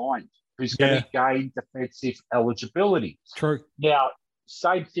Nick Hind, who's going to gain defensive eligibility. True. Now,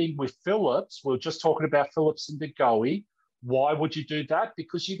 same thing with Phillips. We're just talking about Phillips and DeGoey. Why would you do that?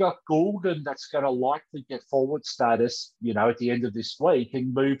 Because you got Goulden that's going to likely get forward status, at the end of this week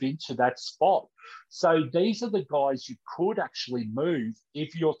and move into that spot. So these are the guys you could actually move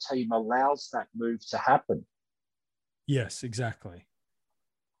if your team allows that move to happen. Yes, exactly.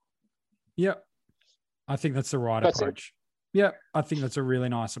 Yep. I think that's the right approach. Yeah, I think that's a really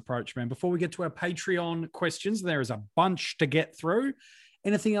nice approach, man. Before we get to our Patreon questions, there is a bunch to get through.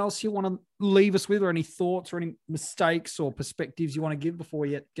 Anything else you want to leave us with, or any thoughts or any mistakes or perspectives you want to give before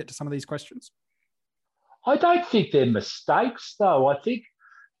we get to some of these questions? I don't think they're mistakes, though. I think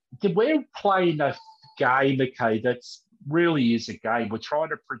we're playing a game, okay, that's really is a game. We're trying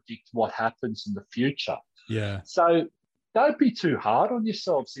to predict what happens in the future. Yeah. So don't be too hard on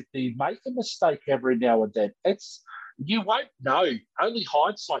yourselves. If you make a mistake every now and then, you won't know. Only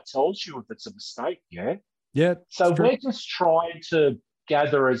hindsight tells you if it's a mistake, yeah? Yeah. So we're just trying to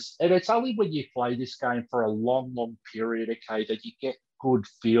gather and it's only when you play this game for a long, long period, okay, that you get good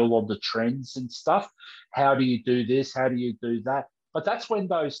feel on the trends and stuff. How do you do this? How do you do that? But that's when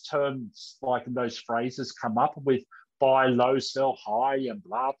those terms, like those phrases come up with buy low, sell high and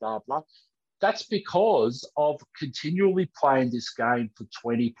blah, blah, blah. That's because of continually playing this game for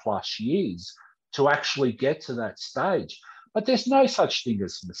 20 plus years to actually get to that stage. But there's no such thing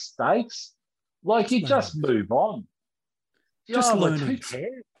as mistakes. Like you just move on. Just learning. Who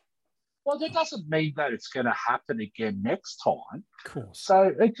cares? Well, that doesn't mean that it's going to happen again next time. Of course.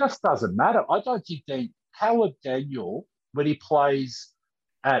 So it just doesn't matter. I don't think Caleb Daniel, when he plays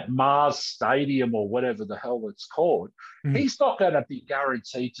at Mars Stadium or whatever the hell it's called, he's not going to be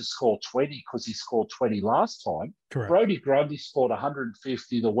guaranteed to score 20 because he scored 20 last time. Correct. Brodie Grundy scored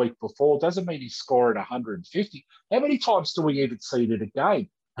 150 the week before. Doesn't mean he's scoring 150. How many times do we even see it in a game?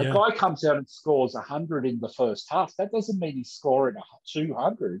 A guy comes out and scores 100 in the first half. That doesn't mean he's scoring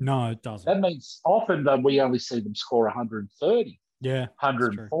 200. No, it doesn't. That means often that we only see them score 130. Yeah.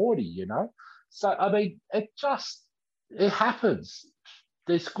 140, So, I mean, it happens.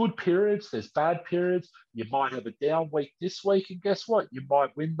 There's good periods, there's bad periods. You might have a down week this week, and guess what? You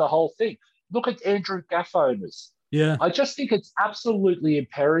might win the whole thing. Look at Andrew Gaff owners. Yeah. I just think it's absolutely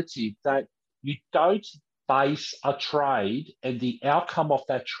imperative that you don't base a trade and the outcome of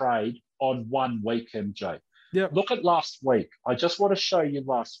that trade on 1 week, MJ. Yeah. Look at last week. I just want to show you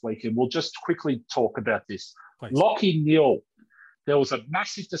last week, and we'll just quickly talk about this. Please. Lachie Neale. There was a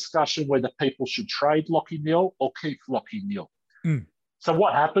massive discussion whether people should trade Lachie Neale or keep Lachie Neale. So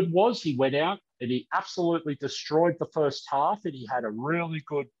what happened was he went out and he absolutely destroyed the first half, and he had a really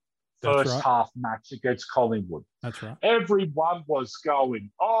good first half match against Collingwood. That's right. Everyone was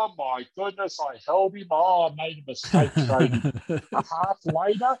going, oh my goodness, I held him. Oh, I made a mistake trading. A half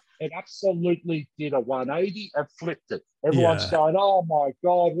later, it absolutely did a 180 and flipped it. Everyone's going, oh my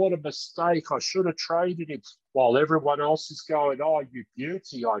God, what a mistake. I should have traded him. While everyone else is going, oh, you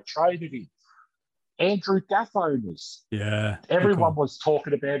beauty, I traded him. Andrew Gaff owners. Yeah. Everyone was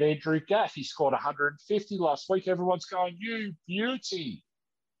talking about Andrew Gaff. He scored 150 last week. Everyone's going, you beauty.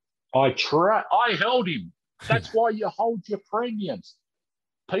 I held him. That's why you hold your premiums.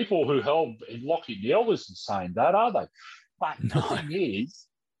 People who held Lachie Neale isn't saying that, are they? But the thing is,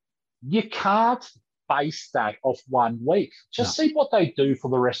 you can't base that off 1 week. Just see what they do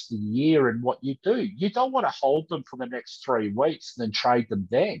for the rest of the year and what you do. You don't want to hold them for the next 3 weeks and then trade them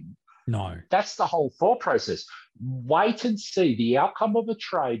then. No. That's the whole thought process. Wait and see. The outcome of a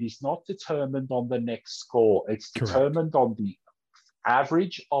trade is not determined on the next score. It's determined on the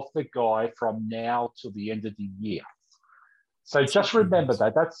average of the guy from now to the end of the year. So just remember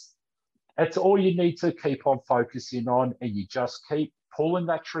that. That's all you need to keep on focusing on, and you just keep pulling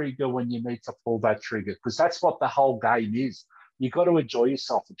that trigger when you need to pull that trigger, because that's what the whole game is. You've got to enjoy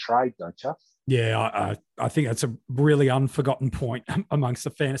yourself a trade, don't you? Yeah, I think that's a really unforgotten point amongst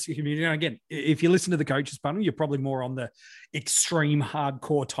the fantasy community. And again, if you listen to the Coaches Panel, you're probably more on the extreme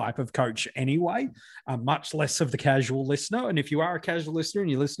hardcore type of coach anyway, much less of the casual listener. And if you are a casual listener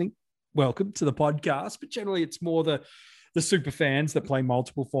and you're listening, welcome to the podcast. But generally, it's more the super fans that play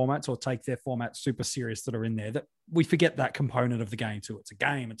multiple formats or take their format super serious that are in there, that we forget that component of the game too. It's a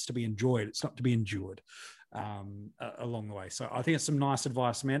game. It's to be enjoyed. It's not to be endured along the way. So I think it's some nice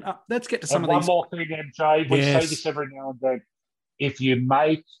advice, man. Let's get to some of these. One more thing, MJ. We say this every now and then.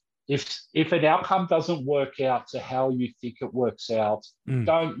 If an outcome doesn't work out to how you think it works out,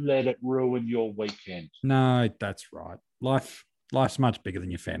 don't let it ruin your weekend. No, that's right. Life's much bigger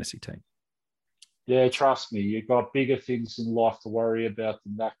than your fantasy team. Yeah, trust me, you've got bigger things in life to worry about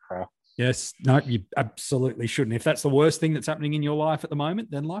than that crap. Yes, no, you absolutely shouldn't. If that's the worst thing that's happening in your life at the moment,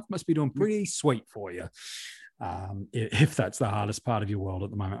 then life must be doing pretty sweet for you. If that's the hardest part of your world at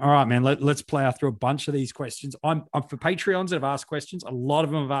the moment. All right, man, let's plow through a bunch of these questions. I'm for Patreons that have asked questions. A lot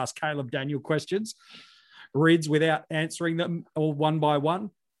of them have asked Caleb Daniel questions. Rids, without answering them all one by one,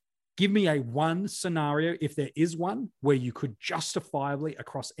 give me one scenario, if there is one, where you could justifiably,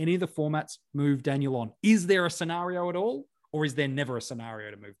 across any of the formats, move Daniel on. Is there a scenario at all, or is there never a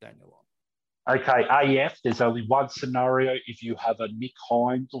scenario to move Daniel on? Okay, AF, there's only one scenario. If you have a Nick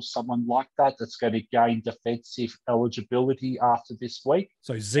Hines or someone like that that's going to gain defensive eligibility after this week.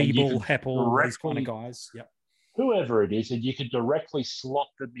 So Zeeble, Heppel, these kind of guys. Yep. Whoever it is, and you can directly slot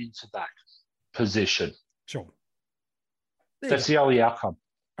them into that position. Sure. That's the only outcome.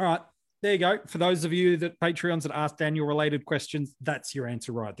 All right. There you go. For those of you that Patreons that ask Daniel-related questions, that's your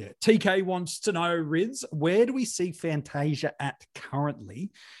answer right there. TK wants to know, Rids, where do we see Fantasia at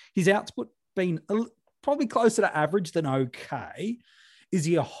currently? His output been probably closer to average than okay. Is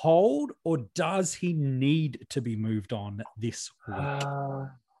he a hold, or does he need to be moved on this week?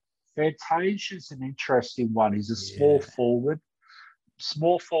 Fantasia's an interesting one. He's a small forward.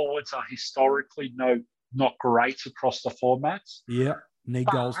 Small forwards are historically not great across the formats. Yeah.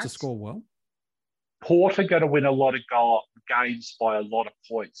 Need goals to score well. Port are going to win a lot of games by a lot of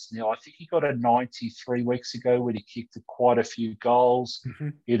points. Now, I think he got a 93 weeks ago when he kicked quite a few goals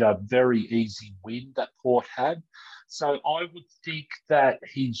in a very easy win that Port had. So I would think that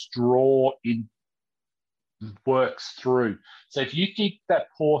his draw works through. So if you think that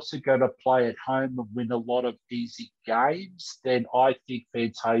Port are going to play at home and win a lot of easy games, then I think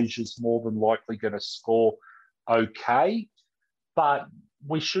Fantasia's more than likely going to score okay. But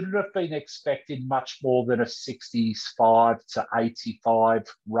we shouldn't have been expecting much more than a 65 to 85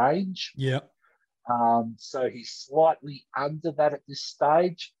 range. Yeah. So he's slightly under that at this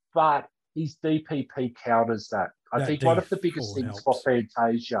stage, but his DPP counters that. I think one of the biggest things for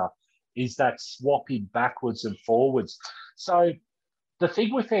Fantasia is that swapping backwards and forwards. So the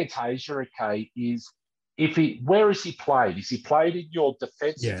thing with Fantasia, okay, is where is he played? Is he played in your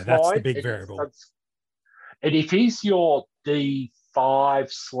defensive line? Yeah, that's the big variable. And if he's your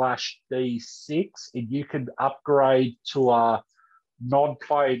D5/D6 and you can upgrade to a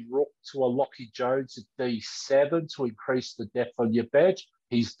non-playing rook to a Lockie Jones at D7 to increase the depth on your bench,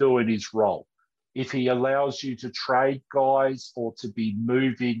 he's doing his role. If he allows you to trade guys or to be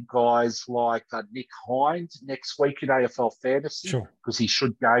moving guys like Nick Hines next week in AFL Fantasy, because he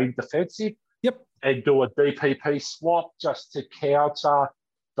should gain defensive, and do a DPP swap just to counter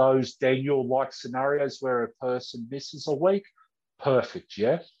those Daniel-like scenarios where a person misses a week, perfect,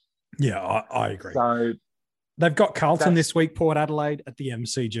 yeah? Yeah, I agree. So they've got Carlton this week, Port Adelaide at the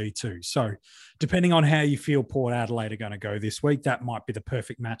MCG too. So depending on how you feel Port Adelaide are going to go this week, that might be the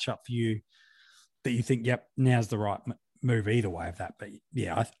perfect matchup for you that you think, now's the right move either way of that. But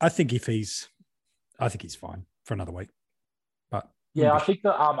yeah, I think he's fine for another week. But yeah, I think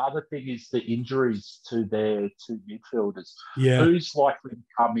the other thing is the injuries to their two midfielders. Yeah. Who's likely to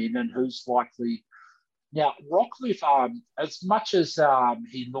come in and who's likely... Now, Rockcliffe, as much as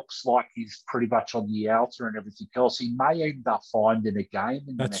he looks like he's pretty much on the outer and everything else, he may end up finding a game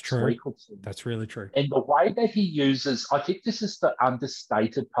in the next week or two. That's really true. And the way that he uses... I think this is the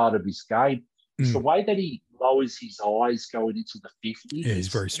understated part of his game. It's the way that he lowers his eyes going into the 50s. Yeah, he's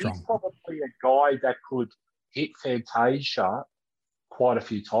very strong. He's probably a guy that could hit Fantasia quite a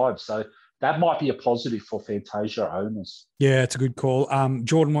few times. So that might be a positive for Fantasia owners. Yeah, it's a good call.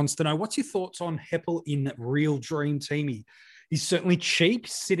 Jordan wants to know, what's your thoughts on Heppel in Real Dream Team? He's certainly cheap,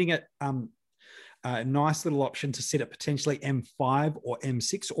 sitting at a nice little option to sit at potentially M5 or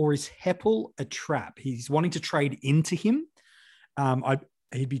M6, or is Heppel a trap? He's wanting to trade into him.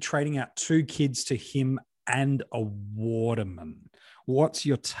 He'd be trading out 2 kids to him and a Waterman. What's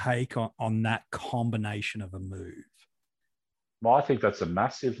your take on that combination of a move? Well, I think that's a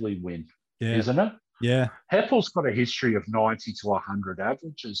massively win, isn't it? Yeah. Heppel's got a history of 90 to 100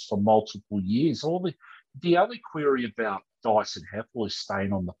 averages for multiple years. The only query about Dyson Heppel is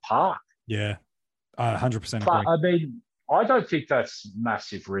staying on the park. Yeah, 100% agree. But, I mean, I don't think that's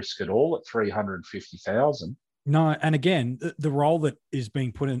massive risk at all at 350,000. No, and again, the role that is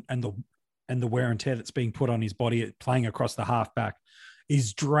being put in and the wear and tear that's being put on his body playing across the halfback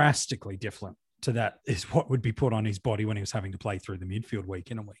is drastically different to that is what would be put on his body when he was having to play through the midfield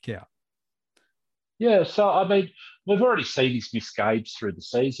week in and week out. Yeah, so, I mean, we've already seen his missed games through the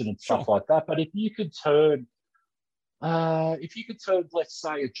season and stuff like that, but if you could turn, let's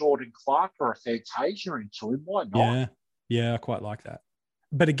say, a Jordan Clark or a Fantasia into him, why not? Yeah, I quite like that.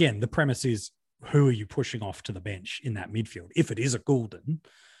 But again, the premise is, who are you pushing off to the bench in that midfield? If it is a Goulden,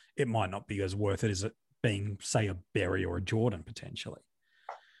 it might not be as worth it as it being, say, a Berry or a Jordan potentially.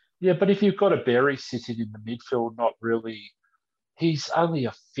 Yeah, but if you've got a Berry sitting in the midfield, not really... He's only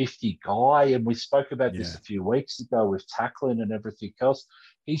a 50 guy, and we spoke about this a few weeks ago with tackling and everything else.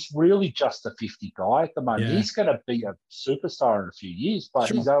 He's really just a 50 guy at the moment. Yeah. He's going to be a superstar in a few years,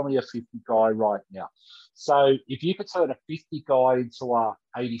 but he's only a 50 guy right now. So if you could turn a 50 guy into a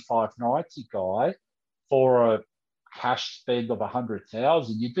 85, 90 guy for a cash spend of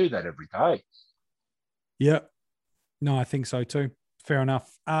 100,000, you do that every day. Yeah. No, I think so too. Fair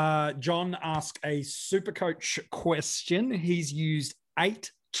enough. John asked a Supercoach question. He's used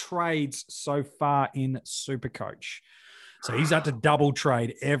 8 trades so far in Supercoach. So he's had to double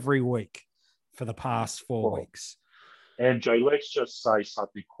trade every week for the past 4 weeks. Andrew, let's just say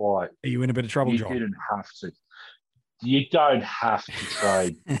something quiet. Are you in a bit of trouble, John? You didn't have to. You don't have to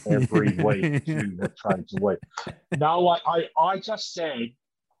trade every week, 2 trades a week. No, I just said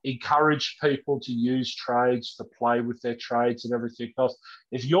encourage people to use trades, to play with their trades and everything else.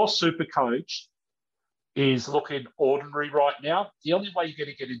 If your super coach is looking ordinary right now, the only way you're going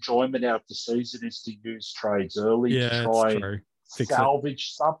to get enjoyment out of the season is to use trades early to try and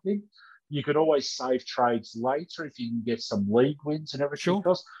salvage something. You could always save trades later if you can get some league wins and everything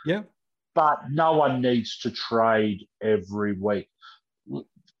else. Yeah. But no one needs to trade every week.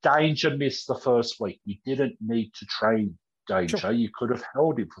 Danger missed the first week. You didn't need to trade Danger. Sure. You could have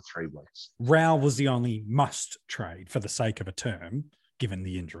held him for 3 weeks. Rao was the only must trade for the sake of a term, given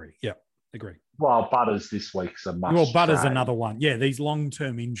the injury. Yeah, agree. Well, Butters this week's a must. Well, Butters another one. Yeah, these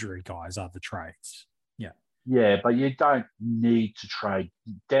long-term injury guys are the trades. Yeah. Yeah, but you don't need to trade.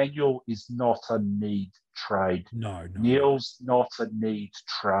 Daniel is not a need trade. No. Neil's not a need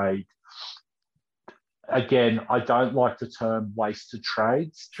trade. Again, I don't like the term wasted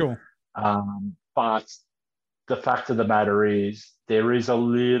trades. Sure. But the fact of the matter is there is a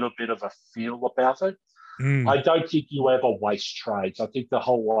little bit of a feel about it. I don't think you ever waste trades. I think the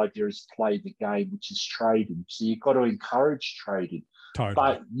whole idea is play the game, which is trading. So you've got to encourage trading. Totally.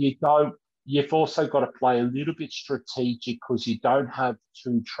 But you've also got to play a little bit strategic because you don't have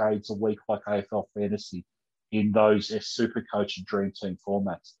 2 trades a week like AFL Fantasy in those Supercoach and Dream Team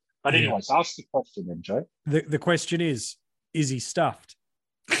formats. But anyways, ask the question then, Joe. The question is he stuffed?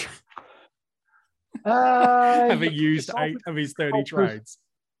 Having used 8 of his 30 trades.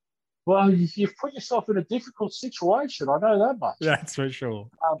 Well, you've put yourself in a difficult situation. I know that much. That's for sure.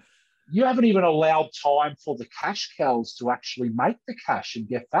 You haven't even allowed time for the cash cows to actually make the cash and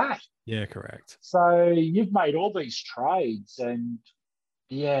get that. Yeah, correct. So you've made all these trades and,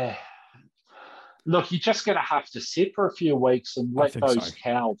 yeah. Look, you're just going to have to sit for a few weeks and let those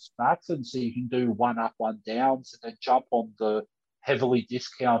cows fatten so you can do 1 up, 1 downs and then jump on the heavily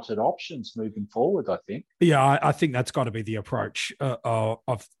discounted options moving forward, I think. Yeah, I think that's got to be the approach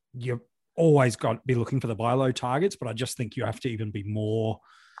of you've always got to be looking for the buy low targets, but I just think you have to even be more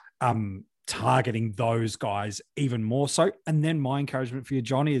targeting those guys even more so. And then my encouragement for you,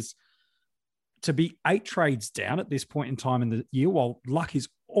 John, is to be 8 trades down at this point in time in the year, while luck is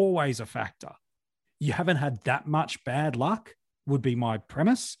always a factor. You haven't had that much bad luck, would be my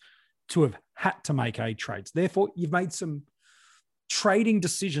premise, to have had to make 8 trades. Therefore, you've made some trading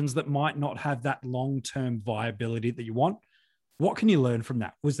decisions that might not have that long-term viability that you want. What can you learn from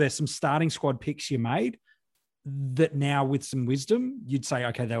that? Was there some starting squad picks you made that now with some wisdom, you'd say,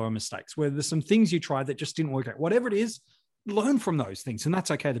 okay, they were mistakes? Were there some things you tried that just didn't work out? Whatever it is, learn from those things. And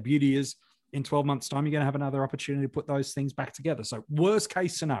that's okay. The beauty is in 12 months' time, you're going to have another opportunity to put those things back together. So worst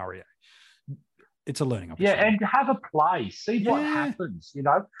case scenario, it's a learning opportunity. Yeah, and have a play. See what happens, you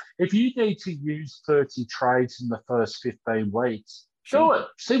know. If you need to use 30 trades in the first 15 weeks, do it.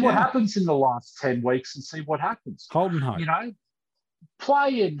 See what happens in the last 10 weeks and see what happens. Hold and hope. You know,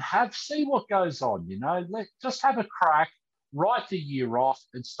 play and see what goes on, you know. Just have a crack. write the year off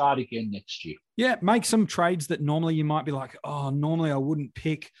and start again next year. Yeah, make some trades that normally you might be like, oh, normally I wouldn't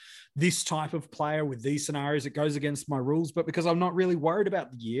pick this type of player with these scenarios. It goes against my rules. But because I'm not really worried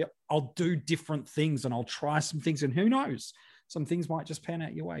about the year, I'll do different things and I'll try some things. And who knows? Some things might just pan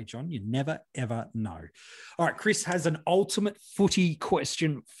out your way, John. You never, ever know. All right, Chris has an ultimate footy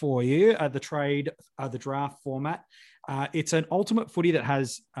question for you. The draft format. It's an ultimate footy that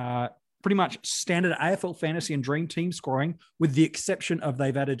has pretty much standard AFL fantasy and dream team scoring, with the exception of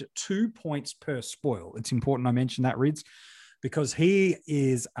they've added 2 points per spoil. It's important I mention that, Rids, because he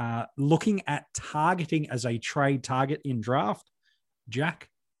is looking at targeting as a trade target in draft Jack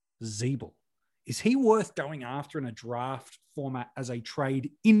Ziebell. Is he worth going after in a draft format as a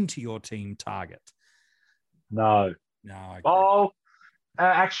trade into your team target? No. No. Oh,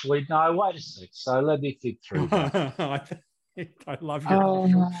 actually, no. Wait a sec. So let me think through that. I love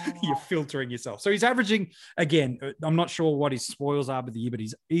you're filtering yourself. So he's averaging, again, I'm not sure what his spoils are by the year, but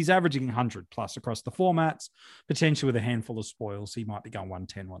he's averaging 100 plus across the formats, potentially with a handful of spoils. He might be going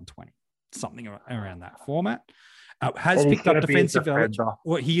 110, 120, something around that format. Has picked up defensive value.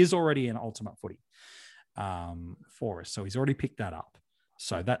 Well, he is already an ultimate footy for us. So he's already picked that up.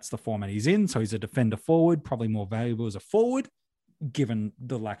 So that's the format he's in. So he's a defender forward, probably more valuable as a forward, given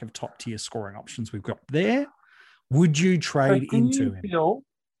the lack of top tier scoring options we've got there. Would you trade into him?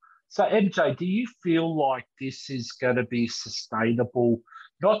 So, MJ, do you feel like this is going to be sustainable,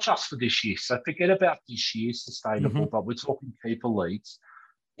 not just for this year? So forget about this year sustainable, but we're talking keeper leagues.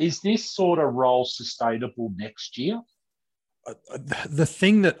 Is this sort of role sustainable next year? The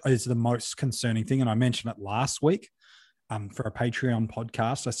thing that is the most concerning thing, and I mentioned it last week for a Patreon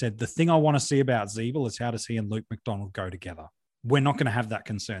podcast, I said the thing I want to see about Ziebell is how does he and Luke McDonald go together? We're not going to have that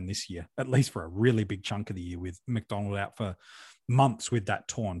concern this year, at least for a really big chunk of the year, with McDonald out for months with that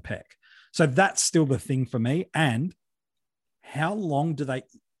torn pec. So that's still the thing for me. And how long do they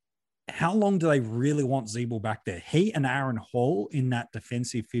really want Ziebell back there? He and Aaron Hall in that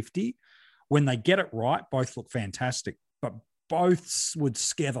defensive 50, when they get it right, both look fantastic, but both would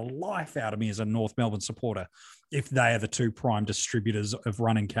scare the life out of me as a North Melbourne supporter if they are the two prime distributors of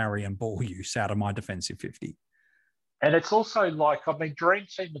run and carry and ball use out of my defensive 50. And it's also like, I mean, Dream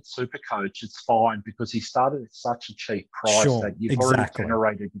Team and Supercoach, it's fine because he started at such a cheap price that you've already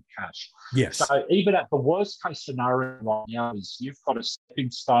generated the cash. Yes. So even at the worst case scenario right now is you've got a stepping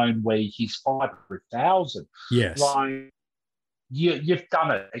stone where he's 500,000. Yes. Like you've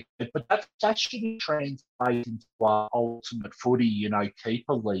done it, but that shouldn't translate into our ultimate footy,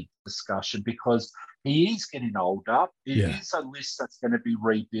 keeper league discussion, because he is getting older. It is a list that's going to be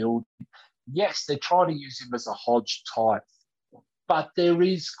rebuilt. Yes, they're trying to use him as a Hodge type, but there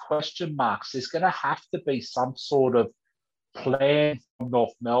is question marks. There's going to have to be some sort of plan from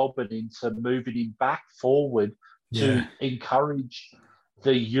North Melbourne into moving him back forward to encourage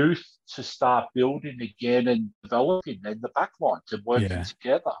the youth to start building again and developing in the back line to working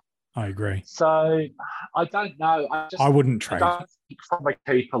together. I agree. So I don't know. I wouldn't trade. I don't think from a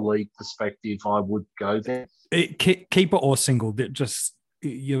keeper league perspective, I would go there. Keeper or single, just...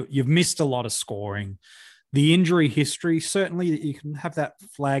 You've missed a lot of scoring. The injury history, certainly you can have that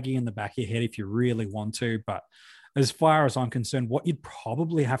flaggy in the back of your head if you really want to. But as far as I'm concerned, what you'd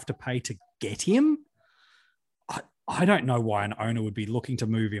probably have to pay to get him, I don't know why an owner would be looking to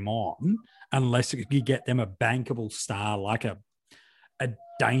move him on unless you get them a bankable star like a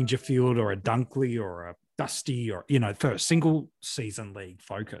Dangerfield or a Dunkley or a Dusty or, for a single season league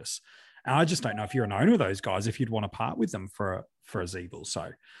focus. And I just don't know if you're an owner of those guys, if you'd want to part with them for a Ziebell. So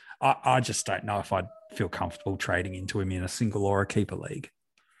I just don't know if I'd feel comfortable trading into him in a single or a keeper league.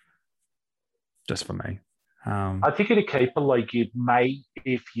 Just for me. I think in a keeper league, you may,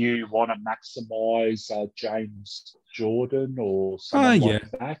 if you want to maximise James Jordan or something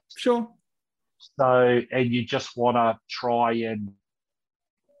like that. Sure. So, and you just want to try and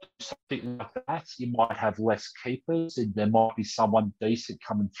something like that, you might have less keepers and there might be someone decent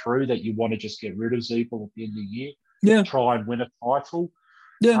coming through that you want to just get rid of Ziebell at the end of the year. Yeah. Try and win a title.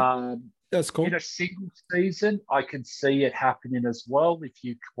 Yeah. That's cool. In a single season, I can see it happening as well. If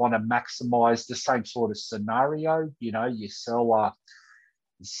you want to maximize the same sort of scenario, you sell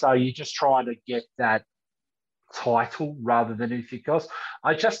so you're just trying to get that title rather than anything else.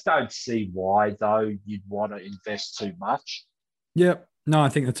 I just don't see why, though, you'd want to invest too much. Yep. No, I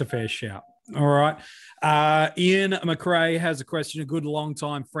think that's a fair shout. All right. Ian McRae has a question, a good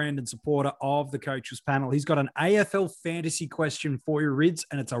long-time friend and supporter of the coaches panel. He's got an AFL fantasy question for you, Rids,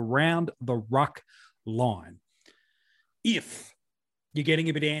 and it's around the ruck line. If you're getting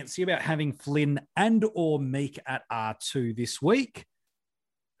a bit antsy about having Flynn and or Meek at R2 this week,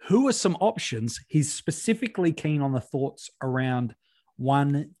 Who are some options? He's specifically keen on the thoughts around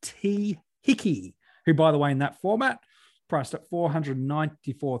one T Hickey, who, by the way, in that format, priced at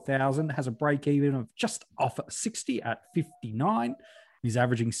 494,000, has a break even of just off 60 at 59. He's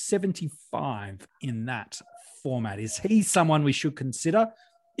averaging 75 in that format. Is he someone we should consider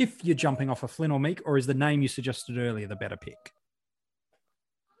if you're jumping off a Flynn or Meek, or is the name you suggested earlier the better pick?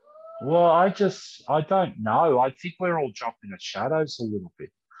 Well, I don't know. I think we're all jumping at shadows a little bit.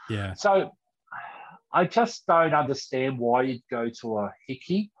 Yeah. So I just don't understand why you'd go to a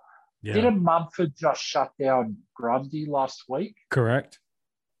Hickey. Yeah. Didn't Mumford just shut down Grundy last week? Correct.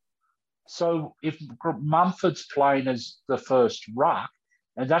 So if Mumford's playing as the first ruck,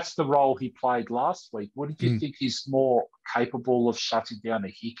 and that's the role he played last week, wouldn't you think he's more capable of shutting down a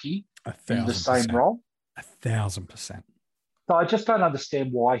Hickey in the same role? 1,000%. So I just don't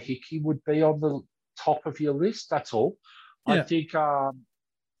understand why Hickey would be on the top of your list. That's all. Yeah. I think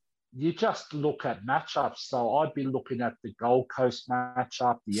you just look at matchups. So I'd be looking at the Gold Coast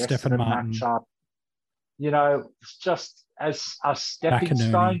matchup, the Essendon matchup. You know, it's just as a stepping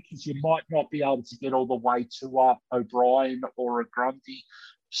stone, because you might not be able to get all the way to O'Brien or a Grundy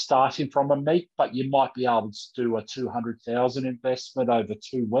starting from a Meek, but you might be able to do a 200,000 investment over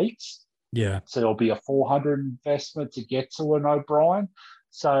 2 weeks. Yeah. So there'll be a 400 investment to get to an O'Brien.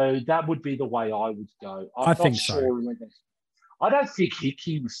 So that would be the way I would go. I think so. I don't think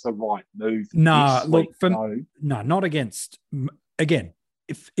Hickey was the right move. No, look, no, not against. Again,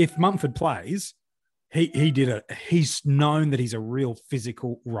 if Mumford plays, he did it. He's known that he's a real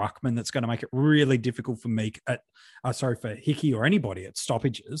physical ruckman that's going to make it really difficult for Meek for Hickey or anybody at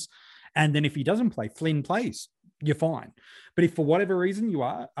stoppages. And then if he doesn't play, Flynn plays, you're fine. But if for whatever reason you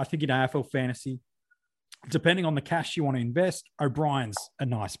are, I think in AFL fantasy, depending on the cash you want to invest, O'Brien's a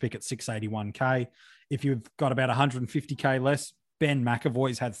nice pick at 681K. If you've got about 150K less, Ben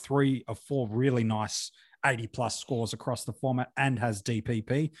McAvoy's had 3 of 4 really nice 80-plus scores across the format and has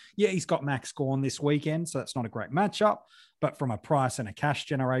DPP. Yeah, he's got Max Gawn this weekend, so that's not a great matchup. But from a price and a cash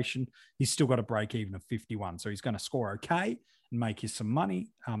generation, he's still got a break even of 51. So he's going to score okay and make you some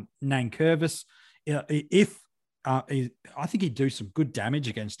money. Nankervis, I think he'd do some good damage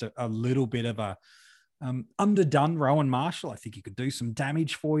against a little bit of a underdone Rowan Marshall. I think he could do some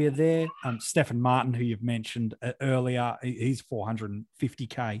damage for you there. Stephen Martin, who you've mentioned earlier, he's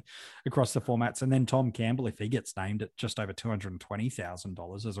 450K across the formats. And then Tom Campbell, if he gets named at just over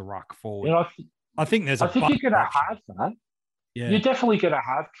 $220,000 as a ruck forward. You know, I think you're going to have that. Yeah. You're definitely going to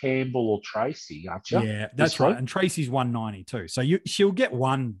have Campbell or Tracy, aren't you? Yeah, that's right. And Tracy's 192. So she'll get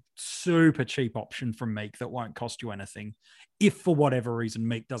one super cheap option from Meek that won't cost you anything if for whatever reason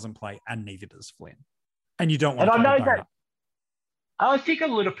Meek doesn't play and neither does Flynn. And you don't want to. And I know that. I think a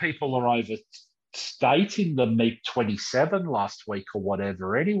lot of people are overstating the Meek 27 last week or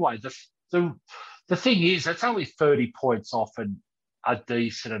whatever. Anyway, the thing is, it's only 30 points off and a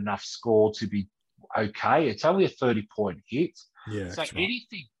decent enough score to be okay. It's only a 30-point hit. Yeah. So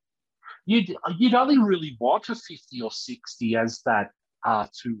anything, you'd only really want a 50 or 60 as that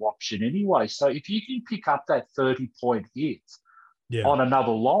R2 option anyway. So if you can pick up that 30-point hit. Yeah. On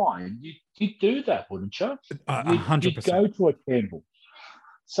another line, you'd do that, wouldn't you? 100%. You'd go to a Campbell.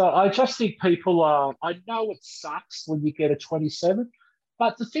 So I just think people are, I know it sucks when you get a 27,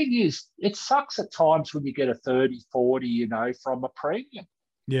 but the thing is, it sucks at times when you get a 30, 40, from a premium.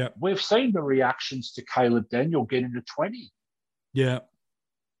 Yeah. We've seen the reactions to Caleb Daniel getting a 20. Yeah.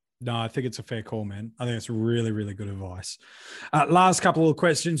 No, I think it's a fair call, man. I think it's really, really good advice. Last couple of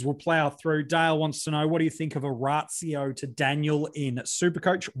questions we'll plow through. Dale wants to know, what do you think of a ratio to Daniel in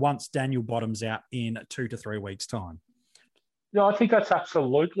Supercoach once Daniel bottoms out in 2 to 3 weeks' time? Yeah, I think that's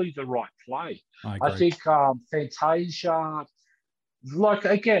absolutely the right play. I think Fantasia,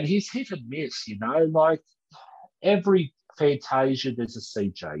 again, he's hit and miss, like every Fantasia, there's a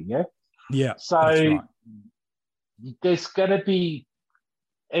CJ, yeah? Yeah, so right. There's going to be,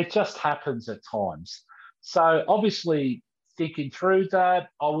 it just happens at times. So obviously, thinking through that,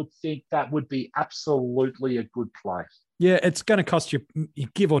 I would think that would be absolutely a good play. Yeah, it's going to cost you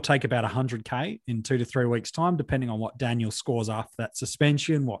give or take about 100K in 2 to 3 weeks' time, depending on what Daniel scores after that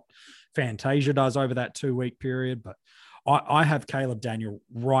suspension, what Fantasia does over that 2-week period. But I have Caleb Daniel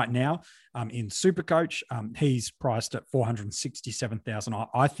right now in Supercoach. He's priced at 467,000.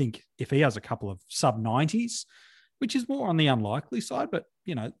 I think if he has a couple of sub-90s, which is more on the unlikely side, but,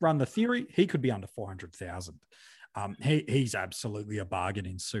 run the theory, he could be under 400,000. He's absolutely a bargain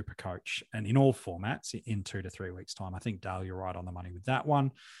in Supercoach and in all formats in 2 to 3 weeks' time. I think, Dale, you're right on the money with that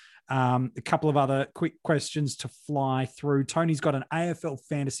one. A couple of other quick questions to fly through. Tony's got an AFL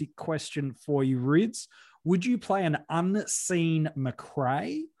fantasy question for you, Rids. Would you play an unseen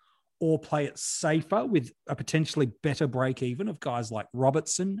McRae or play it safer with a potentially better break even of guys like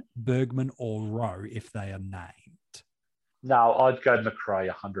Robertson, Bergman, or Rowe if they are named? No, I'd go McRae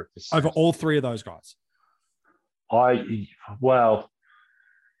 100%. Over all three of those guys?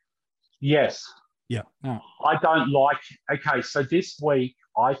 Yes. Yeah. No. I don't like. Okay, so this week,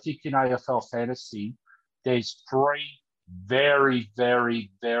 I think in AFL fantasy, there's 3 very,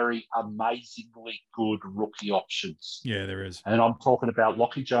 very, very amazingly good rookie options. Yeah, there is. And I'm talking about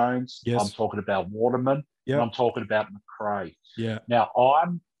Lachie Jones. Yes. I'm talking about Waterman. Yep. And I'm talking about McRae. Yeah. Now,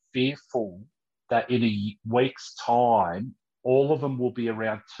 I'm fearful that in a week's time, all of them will be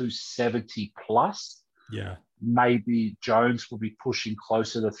around 270 plus. Yeah. Maybe Jones will be pushing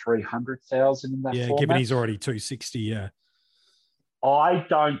closer to 300,000 in that format. Given he's already 260, yeah. I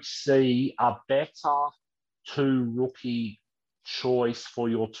don't see a better 2 rookie choice for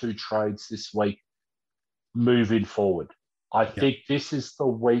your 2 trades this week moving forward. I think this is the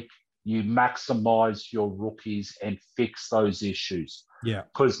week you maximize your rookies and fix those issues. Yeah.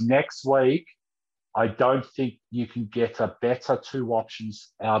 Because next week, I don't think you can get a better 2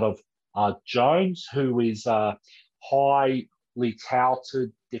 options out of Jones, who is highly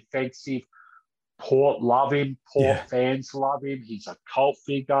touted, defensive. Port love him. Port fans love him. He's a cult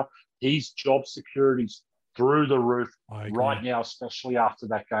figure. His job security's through the roof right now, especially after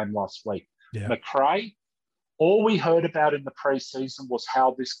that game last week. Yeah. McRae, all we heard about in the preseason was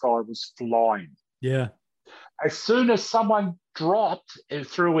how this guy was flying. Yeah. As soon as someone dropped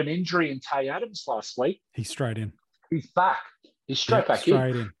through an injury in Tay Adams last week, he's straight in. He's back. He's straight back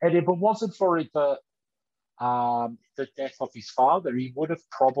in. And if it wasn't for the death of his father, he would have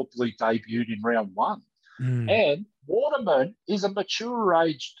probably debuted in round 1. And Waterman is a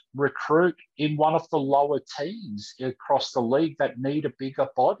mature-aged recruit in one of the lower teams across the league that need a bigger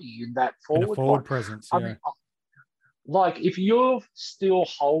body in that forward presence. I mean, like, if you're still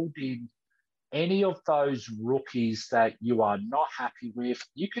holding any of those rookies that you are not happy with,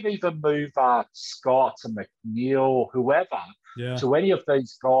 you could even move Scott to McNeil, whoever, to any of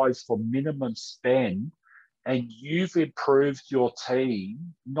these guys for minimum spend, and you've improved your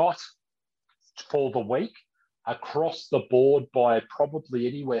team, not for the week, across the board by probably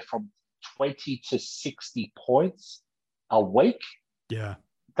anywhere from 20 to 60 points a week. Yeah.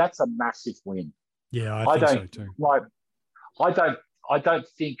 That's a massive win. Yeah, I think so too. I don't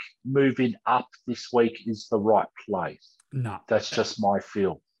think moving up this week is the right play. No. That's just my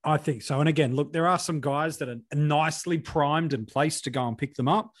feel. I think so. And again, look, there are some guys that are nicely primed and placed to go and pick them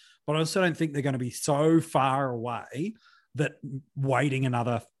up, but I also don't think they're going to be so far away that waiting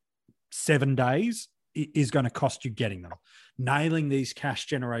another 7 days is going to cost you getting them. Nailing these cash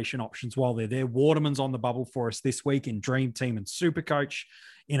generation options while they're there. Waterman's on the bubble for us this week in Dream Team and Supercoach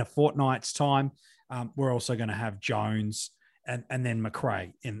in a fortnight's time. We're also going to have Jones and then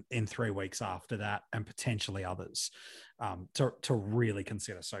McRae in 3 weeks after that, and potentially others to really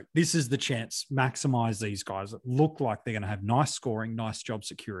consider. So this is the chance. Maximize these guys that look like they're going to have nice scoring, nice job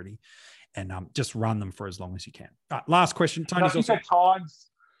security, and just run them for as long as you can. Last question. Tony's also... At times,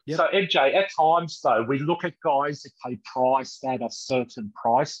 So, MJ, at times, though, we look at guys that pay price at a certain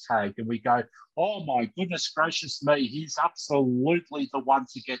price tag and we go, oh, my goodness gracious me, he's absolutely the one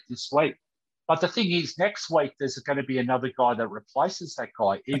to get this week. But the thing is, next week, there's going to be another guy that replaces that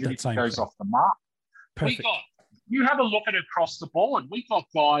guy, even if he goes off the mark. Perfect. You have a look at it across the board. We got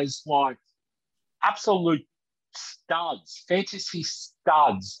guys like absolute studs, fantasy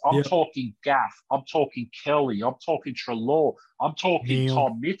studs. I'm talking Gaff. I'm talking Kelly. I'm talking Treloar. I'm talking Neil.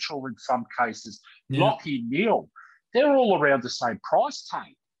 Tom Mitchell in some cases. Lachie Neal. They're all around the same price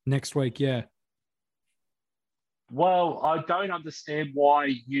tag. Next week, yeah. Well, I don't understand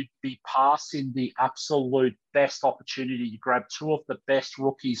why you'd be passing the absolute best opportunity to grab 2 of the best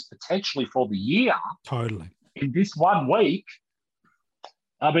rookies potentially for the year. Totally. In this 1 week.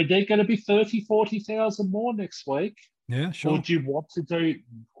 I mean, they're going to be 30, 40,000 more next week. Yeah, sure. Would you want to do?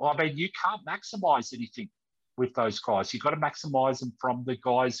 I mean, you can't maximize anything with those guys. You've got to maximize them from the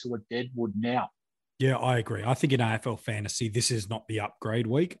guys who are deadwood now. Yeah, I agree. I think in AFL fantasy, this is not the upgrade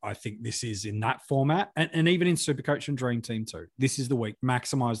week. I think this is in that format. And even in Supercoach and Dream Team too. This is the week.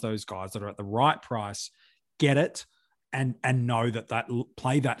 Maximize those guys that are at the right price, get it, and know that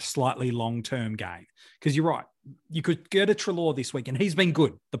play that slightly long-term game. Because you're right. You could get a Treloar this week, and he's been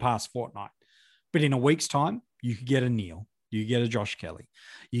good the past fortnight. But in a week's time, you could get a Neil. You get a Josh Kelly.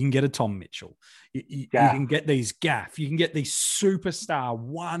 You can get a Tom Mitchell. You can get these Gaff. You can get these superstar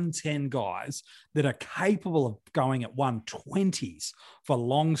 110 guys that are capable of going at 120s for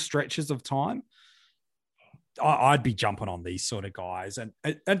long stretches of time. I'd be jumping on these sort of guys. And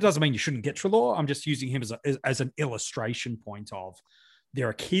it doesn't mean you shouldn't get Treloar. I'm just using him as an illustration point of there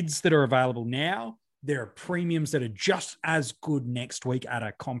are kids that are available now. There are premiums that are just as good next week at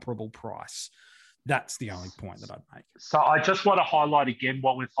a comparable price. That's the only point that I'd make. So I just want to highlight again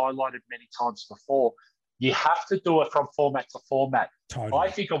what we've highlighted many times before. You have to do it from format to format. Totally.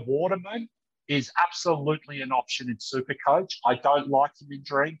 I think a Waterman is absolutely an option in Supercoach. I don't like him in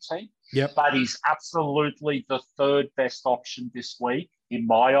Dream Team, but he's absolutely the third best option this week in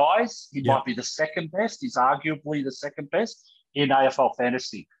my eyes. He might be the second best. He's arguably the second best in AFL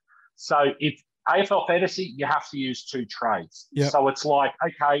Fantasy. So if AFL Fantasy, you have to use two trades. So it's like,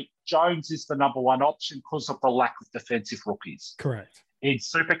 okay, Jones is the number one option because of the lack of defensive rookies. Correct. In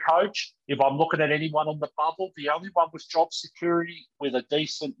Supercoach, if I'm looking at anyone on the bubble, the only one with job security with a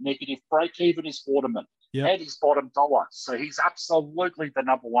decent negative break-even is Waterman. And he's bottom dollar. So he's absolutely the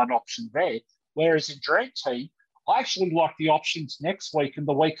number one option there. Whereas in Dream Team, I actually like the options next week and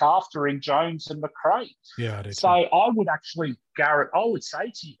the week after in Jones and McRae. Yeah, I do. So I would actually, Garrett, I would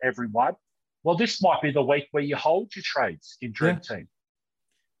say to everyone, well, this might be the week where you hold your trades in Dream Team.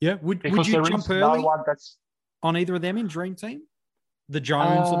 Yeah, would you jump early on either of them in Dream Team? The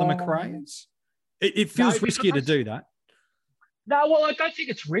Jones or the McRaes? It feels riskier to do that. No, well, I don't think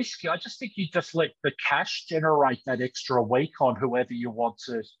it's risky. I just think you just let the cash generate that extra week on whoever you want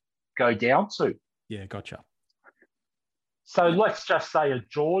to go down to. Yeah, gotcha. So let's just say a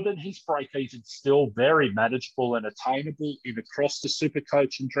Jordan, his break-even's still very manageable and attainable in across the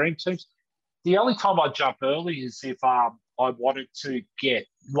Supercoach and Dream Teams. The only time I jump early is if I wanted to get,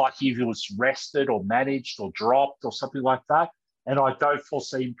 like if he was rested or managed or dropped or something like that, and I don't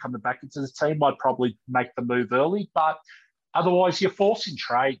foresee him coming back into the team, I'd probably make the move early. But otherwise, you're forcing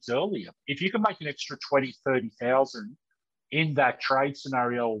trades earlier. If you can make an extra 20, 30,000 in that trade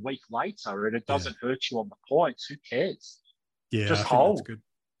scenario a week later and it doesn't hurt you on the points, who cares? Yeah, just hold. That's good.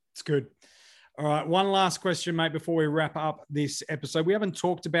 It's good. All right, one last question, mate, before we wrap up this episode. We haven't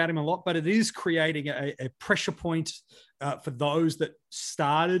talked about him a lot, but it is creating a pressure point for those that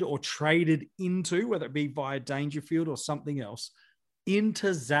started or traded into, whether it be via Dangerfield or something else,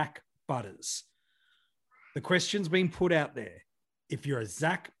 into Zach Butters. The question's been put out there. If you're a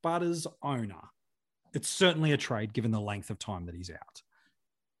Zach Butters owner, it's certainly a trade given the length of time that he's out.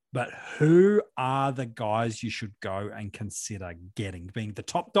 But who are the guys you should go and consider getting? Being the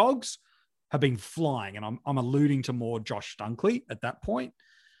top dogs have been flying, and I'm alluding to more Josh Dunkley at that point.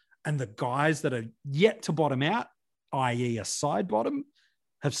 And the guys that are yet to bottom out, i.e. a side bottom,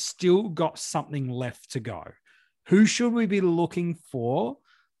 have still got something left to go. Who should we be looking for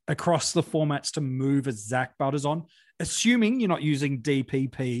across the formats to move a Zach Butters on, assuming you're not using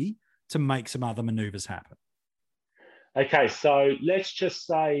DPP to make some other maneuvers happen? Okay, so let's just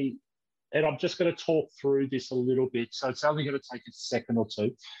say, and I'm just going to talk through this a little bit, so it's only going to take a second or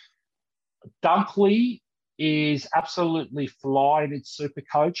two. Dunkley is absolutely flying in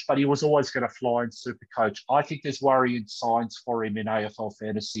Supercoach, but he was always going to fly in Supercoach. I think there's worrying signs for him in AFL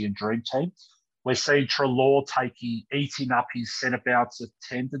Fantasy and Dream Team. We're seeing Treloar eating up his centre bounce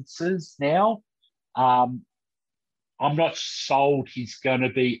attendances now. I'm not sold he's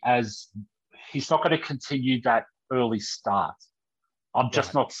not going to continue that early start. I'm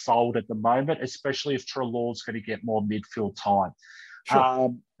just not sold at the moment, especially if Treloar's going to get more midfield time.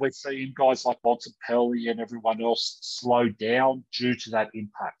 Sure. We're seeing guys like Bontempelli and everyone else slow down due to that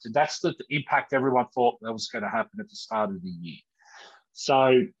impact. And that's the impact everyone thought that was going to happen at the start of the year.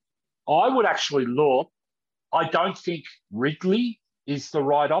 So I would actually look. I don't think Ridley is the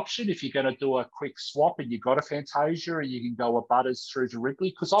right option if you're going to do a quick swap and you've got a Fantasia and you can go a Butters through to Ridley,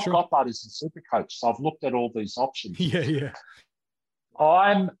 because I've got Butters in Supercoach. So I've looked at all these options. Yeah.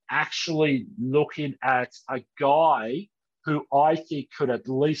 I'm actually looking at a guy who I think could at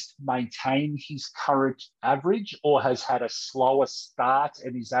least maintain his current average or has had a slower start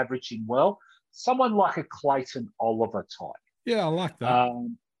and is averaging well. Someone like a Clayton Oliver type. Yeah, I like that.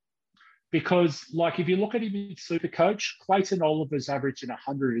 Because, like, if you look at him in Supercoach, Clayton Oliver's averaging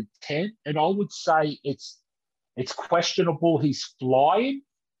 110, and I would say it's questionable he's flying,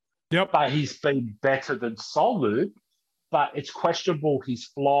 but he's been better than Solu. But it's questionable he's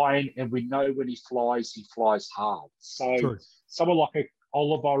flying, and we know when he flies hard. So someone like a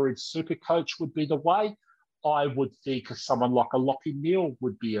Oliver in Supercoach would be the way. I would think someone like a Lockie Neal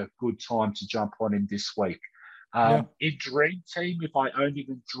would be a good time to jump on him this week. In Dream Team, if I own him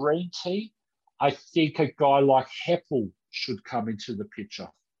in Dream Team, I think a guy like Heppel should come into the picture.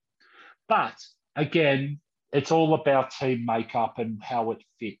 But again, it's all about team makeup and how it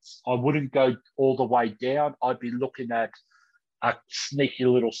fits. I wouldn't go all the way down. I'd be looking at a sneaky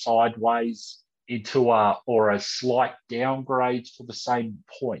little sideways into a slight downgrade for the same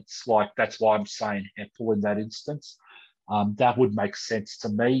points. Like that's why I'm saying Heppel in that instance. That would make sense to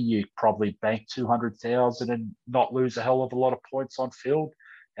me. You probably bank 200,000 and not lose a hell of a lot of points on field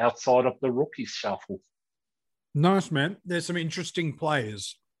outside of the rookies shuffle. Nice, man. There's some interesting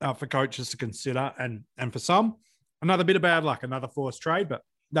players for coaches to consider, and for some, another bit of bad luck, another forced trade, but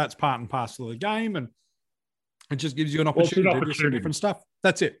that's part and parcel of the game, and it just gives you an opportunity to do some different stuff.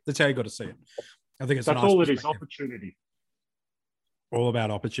 That's it. That's how you got to see it. I think that's all it is, opportunity. All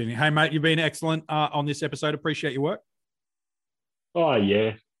about opportunity. Hey, mate, you've been excellent on this episode. Appreciate your work. Oh,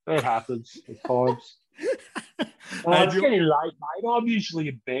 yeah. It happens at times. It's getting late, mate. I'm usually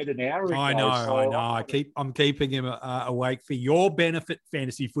in bed an hour ago. I know. I'm keeping him awake for your benefit,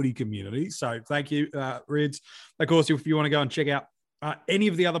 fantasy footy community. So thank you, Rids. Of course, if you want to go and check out any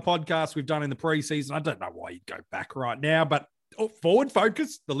of the other podcasts we've done in the preseason, I don't know why you'd go back right now, but Forward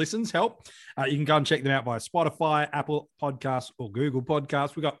Focus, the listens help. You can go and check them out via Spotify, Apple Podcasts, or Google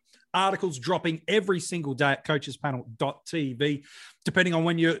Podcasts. We've got articles dropping every single day at coachespanel.tv, depending on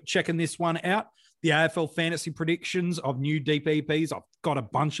when you're checking this one out. The AFL fantasy predictions of new DPPs. I've got a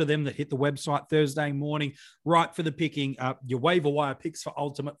bunch of them that hit the website Thursday morning, right for the picking. Your waiver wire picks for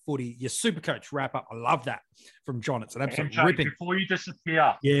Ultimate Footy, your Supercoach wrap-up. I love that from John. It's an absolute ripping. Before you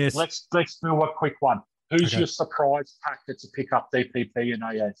disappear, yes, let's do a quick one. Who's your surprise packet to pick up DPP and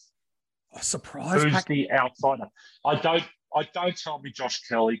AS? A surprise Who's packet? the outsider? I don't tell me Josh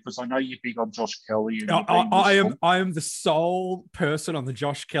Kelly because I know you're big on Josh Kelly. And I am the sole person on the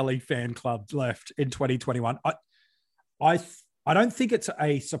Josh Kelly fan club left in 2021. I don't think it's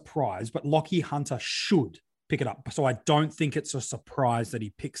a surprise, but Lockie Hunter should pick it up. So I don't think it's a surprise that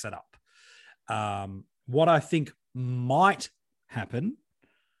he picks it up. What I think might happen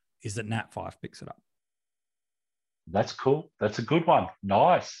is that Nat 5 picks it up. That's cool. That's a good one.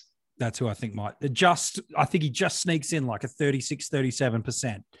 Nice. That's who I think might. I think he just sneaks in like a 36,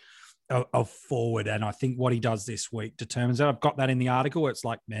 37% of forward. And I think what he does this week determines that. I've got that in the article. It's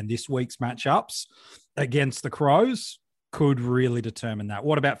like, man, this week's matchups against the Crows could really determine that.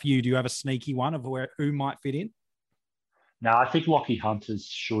 What about for you? Do you have a sneaky one of who might fit in? No, I think Lockie Hunters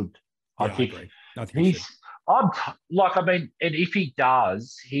should. Yeah, I think he's. And if he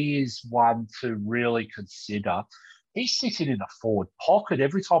does, he is one to really consider. He's sitting in a forward pocket.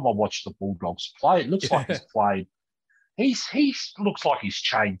 Every time I watch the Bulldogs play, it looks like he's played. He looks like he's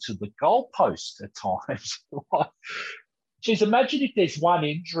chained to the goalpost at times. Geez, imagine if there's one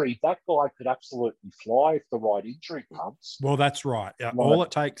injury, that guy could absolutely fly if the right injury comes. Well, that's right. All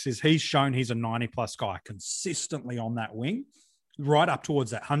it takes is he's shown he's a 90-plus guy consistently on that wing, right up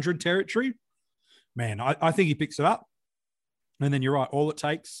towards that 100 territory. Man, I think he picks it up. And then you're right. All it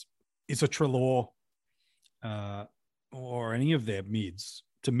takes is a Treloar or any of their mids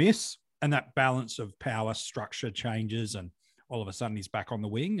to miss. And that balance of power structure changes. And all of a sudden he's back on the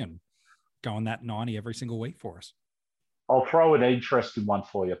wing and going that 90 every single week for us. I'll throw an interesting one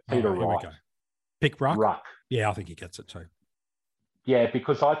for you. Peter Wright. Pick Ruck? Ruck. Yeah, I think he gets it too. Yeah,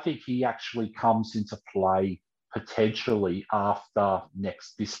 because I think he actually comes into play potentially after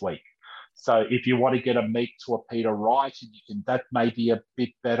this week. So if you want to get a meet to a Peter Wright, and that may be a bit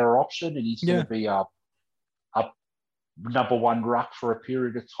better option, and he's going to be a number one ruck for a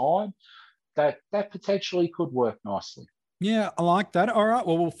period of time, that potentially could work nicely. Yeah, I like that. All right,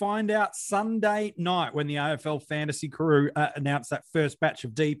 well, we'll find out Sunday night when the AFL Fantasy crew announce that first batch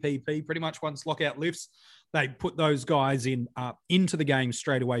of DPP. Pretty much once lockout lifts, they put those guys into the game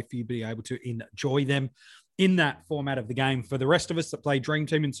straight away for you to be able to enjoy them in that format of the game. For the rest of us that play Dream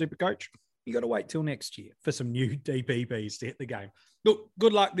Team and Supercoach, you got to wait till next year for some new DPPs to hit the game. Look,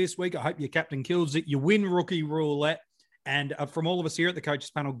 good luck this week. I hope your captain kills it. You win rookie roulette. And from all of us here at the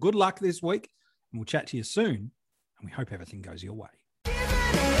Coaches Panel, good luck this week. And we'll chat to you soon. And we hope everything goes your way.